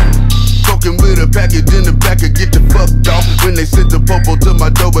 Yeah. Fucking with a package in the back and get you fucked off. When they sent the popo to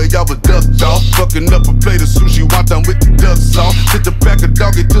my door, where y'all was ducked off. Fucking up a plate of sushi, wonton with the duck sauce. Sit the back of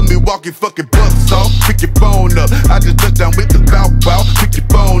doggy to me, walking fucking bucks off. Pick your phone up, I just touched down with the bow. Pick your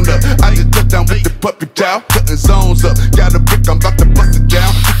phone up, I just touched down with the puppy chow. Cutting zones up, got a brick, I'm about to bust it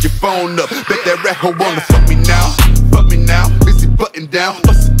down. Pick your phone up, bet that rat hoe wanna fuck me now. Busy button down,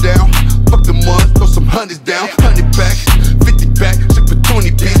 bust it down. Fuck them ones, throw some hundreds down. 100 pack, 50 pack, ship for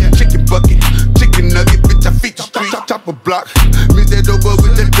 20 piece. Chicken bucket, chicken nugget, bitch, I feed the street. Chop a block, miss that over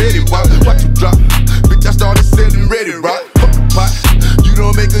with that Betty Watch you drop, bitch, I started selling ready rock. Fuck the pot, you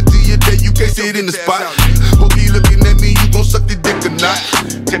don't make a deal day, you can't sit in the spot. Hope you looking at me, you gon' suck the dick or not.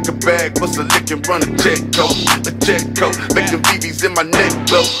 Check a bag, bust a lick and run a check code. Make them BBs in my neck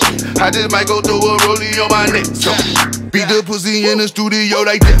blow. I just might go throw a rollie on my neck, so beat the pussy in the studio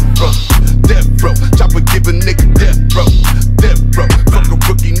like death row. Chopper give a nigga death row. Fuck a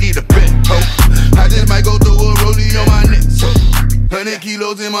rookie, need a bet, ho. I just might go throw a rollie on my neck, so 100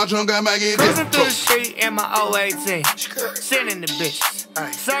 kilos in my trunk, I might get death row. Cruising through the street in my 018, sending the bitches,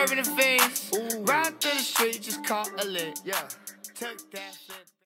 serving the fiends. Riding through the street, just caught a lick. Yeah, took that shit.